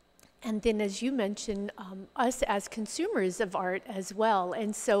 and then, as you mentioned, us as consumers of art as well.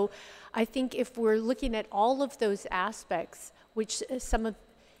 And so I think if we're looking at all of those aspects, which some of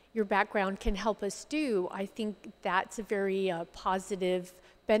your background can help us do, I think that's a very positive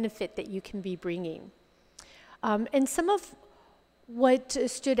benefit that you can be bringing. And some of what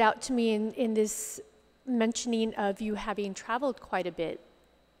stood out to me in this mentioning of you having traveled quite a bit,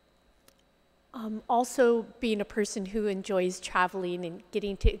 also being a person who enjoys traveling and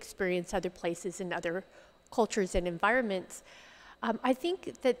getting to experience other places and other cultures and environments, I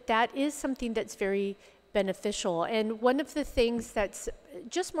think that that is something that's very beneficial. And one of the things that's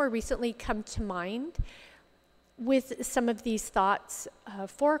just more recently come to mind with some of these thoughts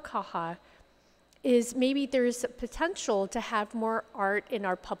for CAHA is maybe there's a potential to have more art in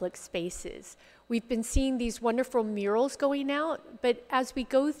our public spaces. We've been seeing these wonderful murals going out, but as we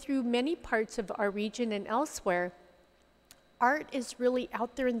go through many parts of our region and elsewhere, art is really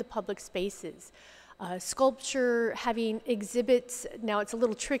out there in the public spaces. Sculpture, having exhibits, now it's a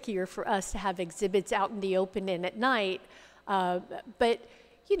little trickier for us to have exhibits out in the open and at night, but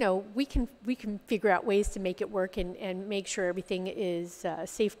you know, we can figure out ways to make it work and make sure everything is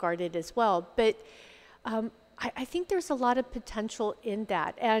safeguarded as well. But I think there's a lot of potential in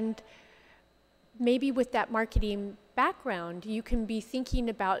that. And maybe with that marketing background, you can be thinking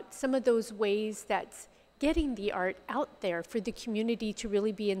about some of those ways that's getting the art out there for the community to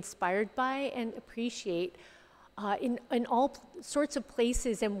really be inspired by and appreciate in all sorts of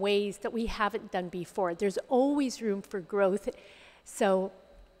places and ways that we haven't done before. There's always room for growth, so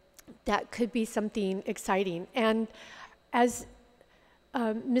that could be something exciting. And as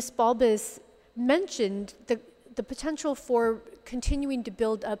Ms. Balbus mentioned, the potential for continuing to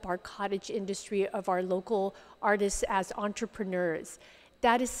build up our cottage industry of our local artists as entrepreneurs.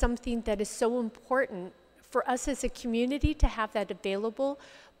 That is something that is so important for us as a community to have that available,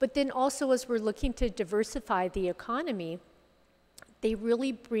 but then also as we're looking to diversify the economy, they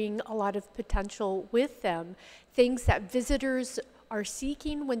really bring a lot of potential with them. Things that visitors are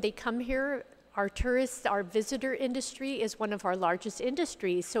seeking when they come here. Our tourists, our visitor industry is one of our largest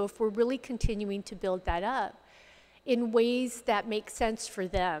industries, so if we're really continuing to build that up in ways that make sense for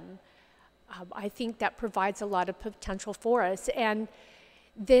them, I think that provides a lot of potential for us. And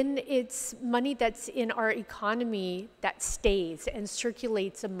then it's money that's in our economy that stays and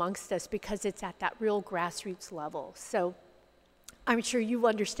circulates amongst us because it's at that real grassroots level. So I'm sure you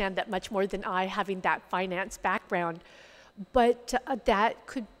understand that much more than I, having that finance background. But that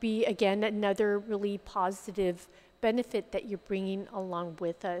could be, again, another really positive benefit that you're bringing along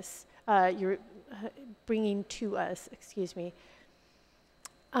with us, you're bringing to us, excuse me.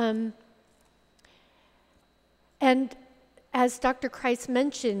 And as Dr. Kreis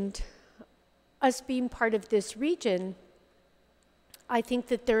mentioned, us being part of this region, I think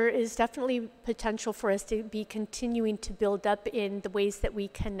that there is definitely potential for us to be continuing to build up in the ways that we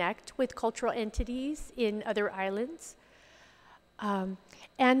connect with cultural entities in other islands.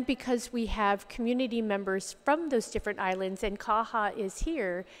 And because we have community members from those different islands, and Kaha is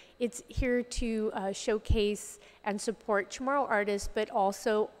here, it's here to showcase and support Chamorro artists, but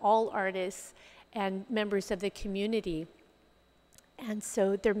also all artists and members of the community. And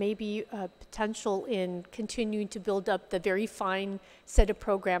so there may be potential in continuing to build up the very fine set of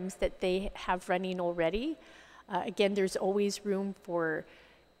programs that they have running already. Again, there's always room for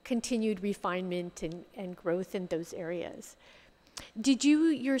continued refinement and growth in those areas. Did you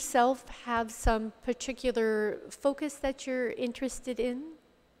yourself have some particular focus that you're interested in?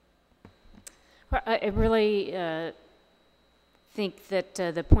 Well, I really think that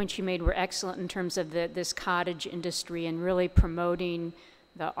the points you made were excellent in terms of this cottage industry and really promoting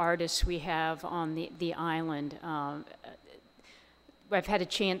the artists we have on the island. I've had a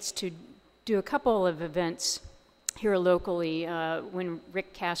chance to do a couple of events here locally when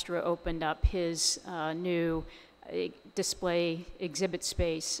Rick Castro opened up his new display exhibit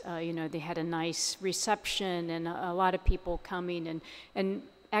space. You know, they had a nice reception and a lot of people coming, and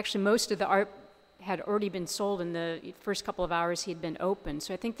actually most of the art had already been sold in the first couple of hours he'd been open.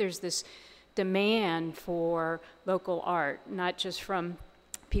 So I think there's this demand for local art, not just from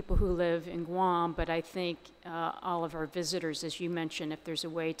people who live in Guam, but I think all of our visitors, as you mentioned, if there's a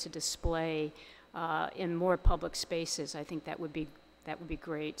way to display in more public spaces, I think that would be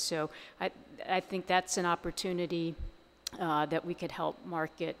great. So I think that's an opportunity that we could help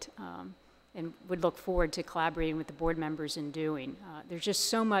market and would look forward to collaborating with the board members in doing. There's just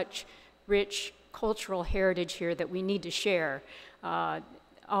so much rich cultural heritage here that we need to share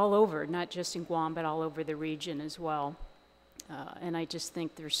all over, not just in Guam, but all over the region as well. And I just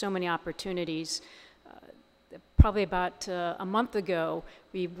think there's so many opportunities. Probably about a month ago,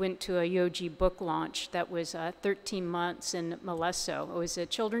 we went to a Yogi book launch that was 13 months in Molesso. It was a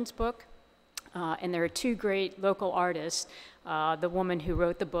children's book, and there are two great local artists, the woman who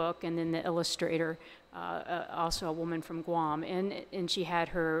wrote the book and then the illustrator, also a woman from Guam, and she had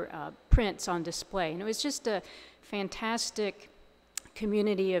her prints on display. And it was just a fantastic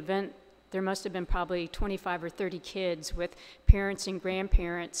community event. There must have been probably 25 or 30 kids with parents and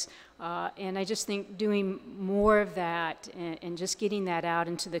grandparents. And I just think doing more of that and just getting that out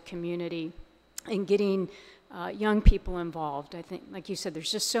into the community and getting young people involved. I think, like you said,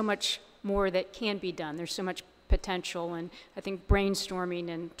 there's just so much more that can be done. There's so much potential, and I think brainstorming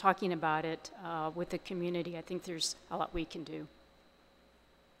and talking about it with the community, I think there's a lot we can do.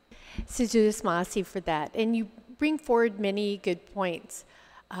 Suzuis Maasi for that. And you bring forward many good points.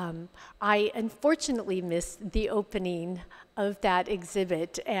 I unfortunately missed the opening of that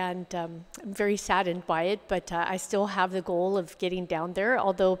exhibit, and I'm very saddened by it, but I still have the goal of getting down there,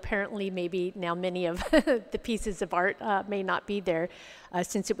 although apparently maybe now many of the pieces of art may not be there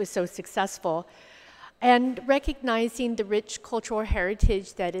since it was so successful. And recognizing the rich cultural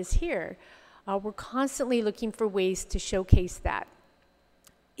heritage that is here, we're constantly looking for ways to showcase that.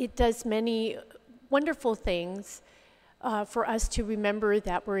 It does many wonderful things for us to remember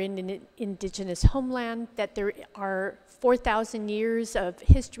that we're in an indigenous homeland, that there are 4,000 years of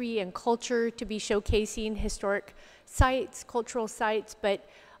history and culture to be showcasing historic sites, cultural sites, but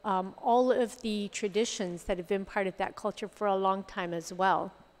all of the traditions that have been part of that culture for a long time as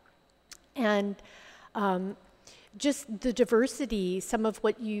well. And just the diversity, some of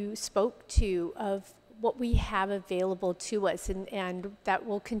what you spoke to of what we have available to us, and that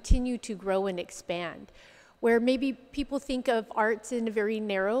will continue to grow and expand. Where maybe people think of arts in a very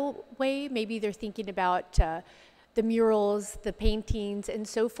narrow way, maybe they're thinking about the murals, the paintings, and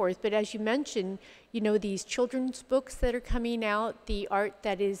so forth. But as you mentioned, you know, these children's books that are coming out, the art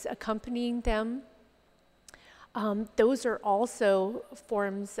that is accompanying them, those are also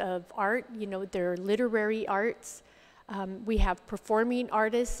forms of art. You know, they're literary arts. We have performing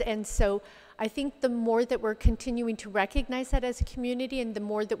artists, and so I think the more that we're continuing to recognize that as a community, and the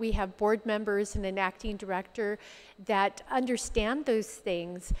more that we have board members and an acting director that understand those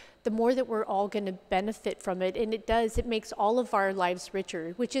things, the more that we're all going to benefit from it. And it makes all of our lives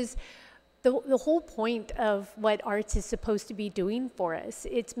richer, which is the whole point of what arts is supposed to be doing for us.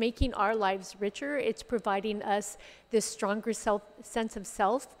 It's making our lives richer. It's providing us this stronger sense of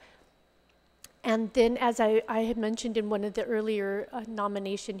self. And then, as I had mentioned in one of the earlier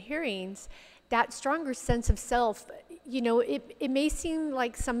nomination hearings, that stronger sense of self, you know, it may seem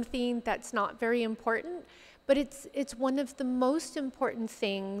like something that's not very important, but it's one of the most important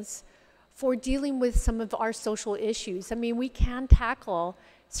things for dealing with some of our social issues. I mean, we can tackle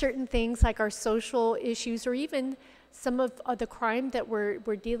certain things like our social issues, or even some of the crime that we're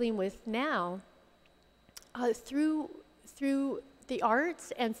dealing with now, through the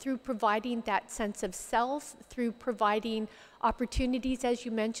arts, and through providing that sense of self, through providing opportunities, as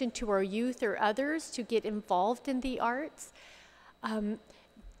you mentioned, to our youth or others to get involved in the arts.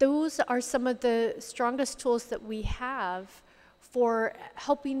 Those are some of the strongest tools that we have for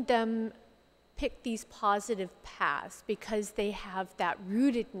helping them pick these positive paths, because they have that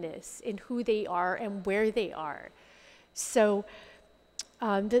rootedness in who they are and where they are. So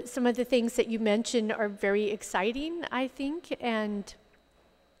some of the things that you mentioned are very exciting, I think, and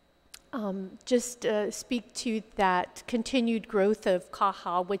just speak to that continued growth of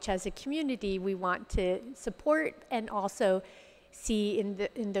Kaha, which as a community we want to support and also see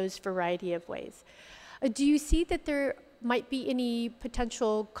in those variety of ways. Do you see that there might be any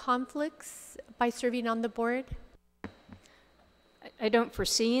potential conflicts by serving on the board? I don't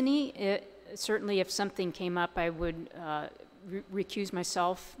foresee any. Certainly if something came up, I would recuse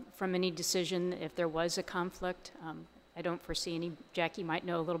myself from any decision if there was a conflict. I don't foresee any. Jackie might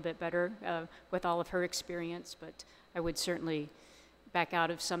know a little bit better with all of her experience, but I would certainly back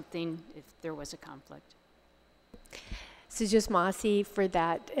out of something if there was a conflict. So just Masi for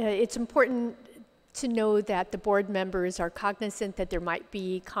that. It's important to know that the board members are cognizant that there might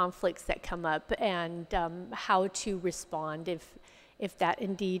be conflicts that come up, and how to respond if that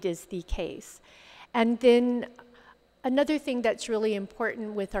indeed is the case. And then another thing that's really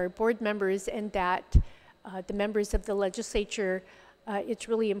important with our board members, and that the members of the legislature, it's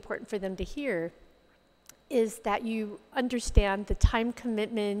really important for them to hear, is that you understand the time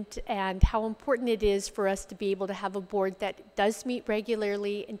commitment and how important it is for us to be able to have a board that does meet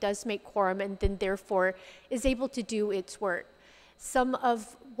regularly and does make quorum, and then therefore is able to do its work. Some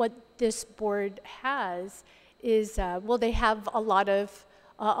of what this board has is, well, they have a lot of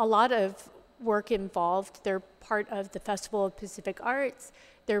work involved. They're part of the Festival of Pacific Arts.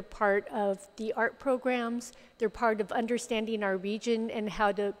 They're part of the art programs. They're part of understanding our region and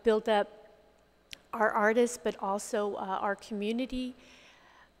how to build up our artists, but also our community.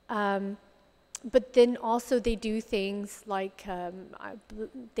 But then also they do things like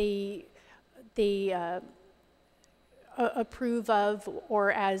they approve of,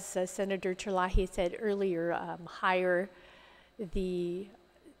 or as Senator Terlahi said earlier, hire the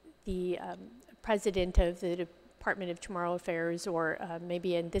president of the Department of Tomorrow Affairs, or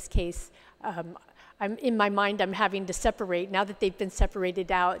maybe in this case, in my mind I'm having to separate, now that they've been separated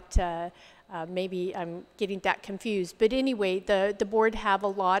out, maybe I'm getting that confused. But anyway, the board have a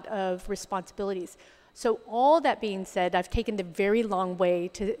lot of responsibilities. So all that being said, I've taken the very long way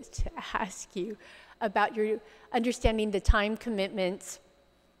to ask you about your understanding the time commitments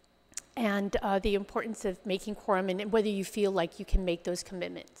and the importance of making quorum, and whether you feel like you can make those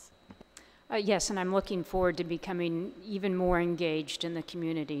commitments. Yes, and I'm looking forward to becoming even more engaged in the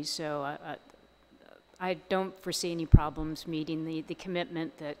community. So I don't foresee any problems meeting the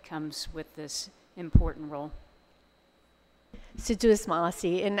commitment that comes with this important role. Situas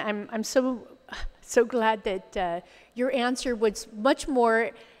Maasi, and I'm so glad that your answer was much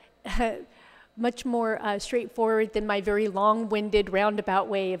more straightforward than my very long-winded roundabout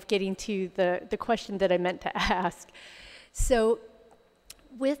way of getting to the question that I meant to ask. So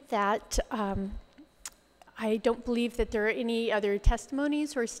with that, I don't believe that there are any other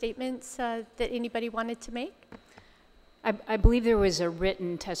testimonies or statements that anybody wanted to make. I believe there was a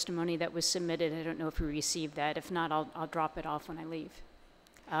written testimony that was submitted. I don't know if we received that. If not, I'll drop it off when I leave.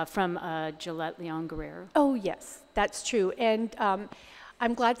 From Gillette Leon Guerrero. Oh, yes, that's true. And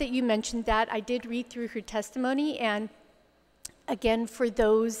I'm glad that you mentioned that. I did read through her testimony, and again, for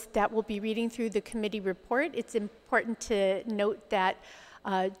those that will be reading through the committee report, it's important to note that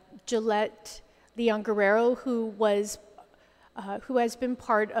Gillette Leon Guerrero, who has been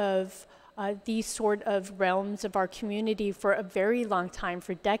part of these sort of realms of our community for a very long time,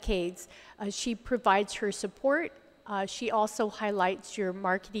 for decades, she provides her support. She also highlights your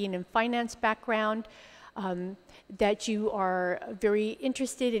marketing and finance background, that you are very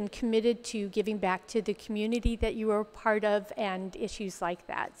interested and committed to giving back to the community that you are part of, and issues like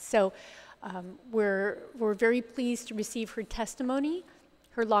that. So we're very pleased to receive her testimony.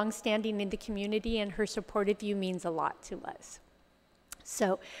 Her long standing in the community and her support of you means a lot to us.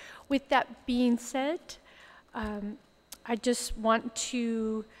 So with that being said, I just want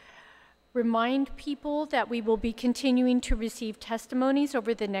to remind people that we will be continuing to receive testimonies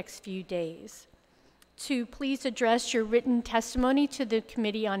over the next few days. To please address your written testimony to the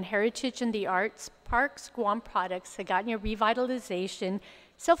Committee on Heritage and the Arts, Parks, Guam Products, Hagåtña Revitalization,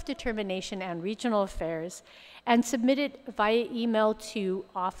 Self-Determination, and Regional Affairs, and submit it via email to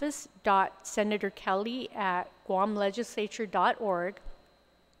office.senatorkelly@guamlegislature.org,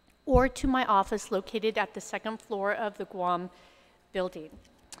 or to my office located at the second floor of the Guam building.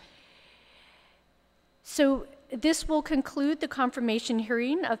 So this will conclude the confirmation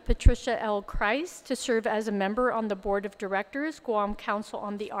hearing of Patricia L. Christ to serve as a member on the Board of Directors, Guam Council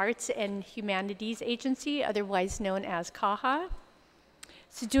on the Arts and Humanities Agency, otherwise known as CAHA.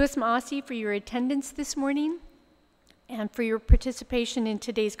 Saduas Maasi for your attendance this morning and for your participation in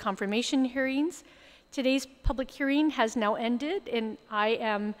today's confirmation hearings. Today's public hearing has now ended, and I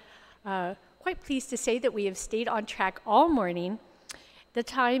am quite pleased to say that we have stayed on track all morning. The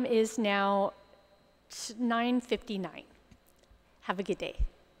time is now 9:59. Have a good day.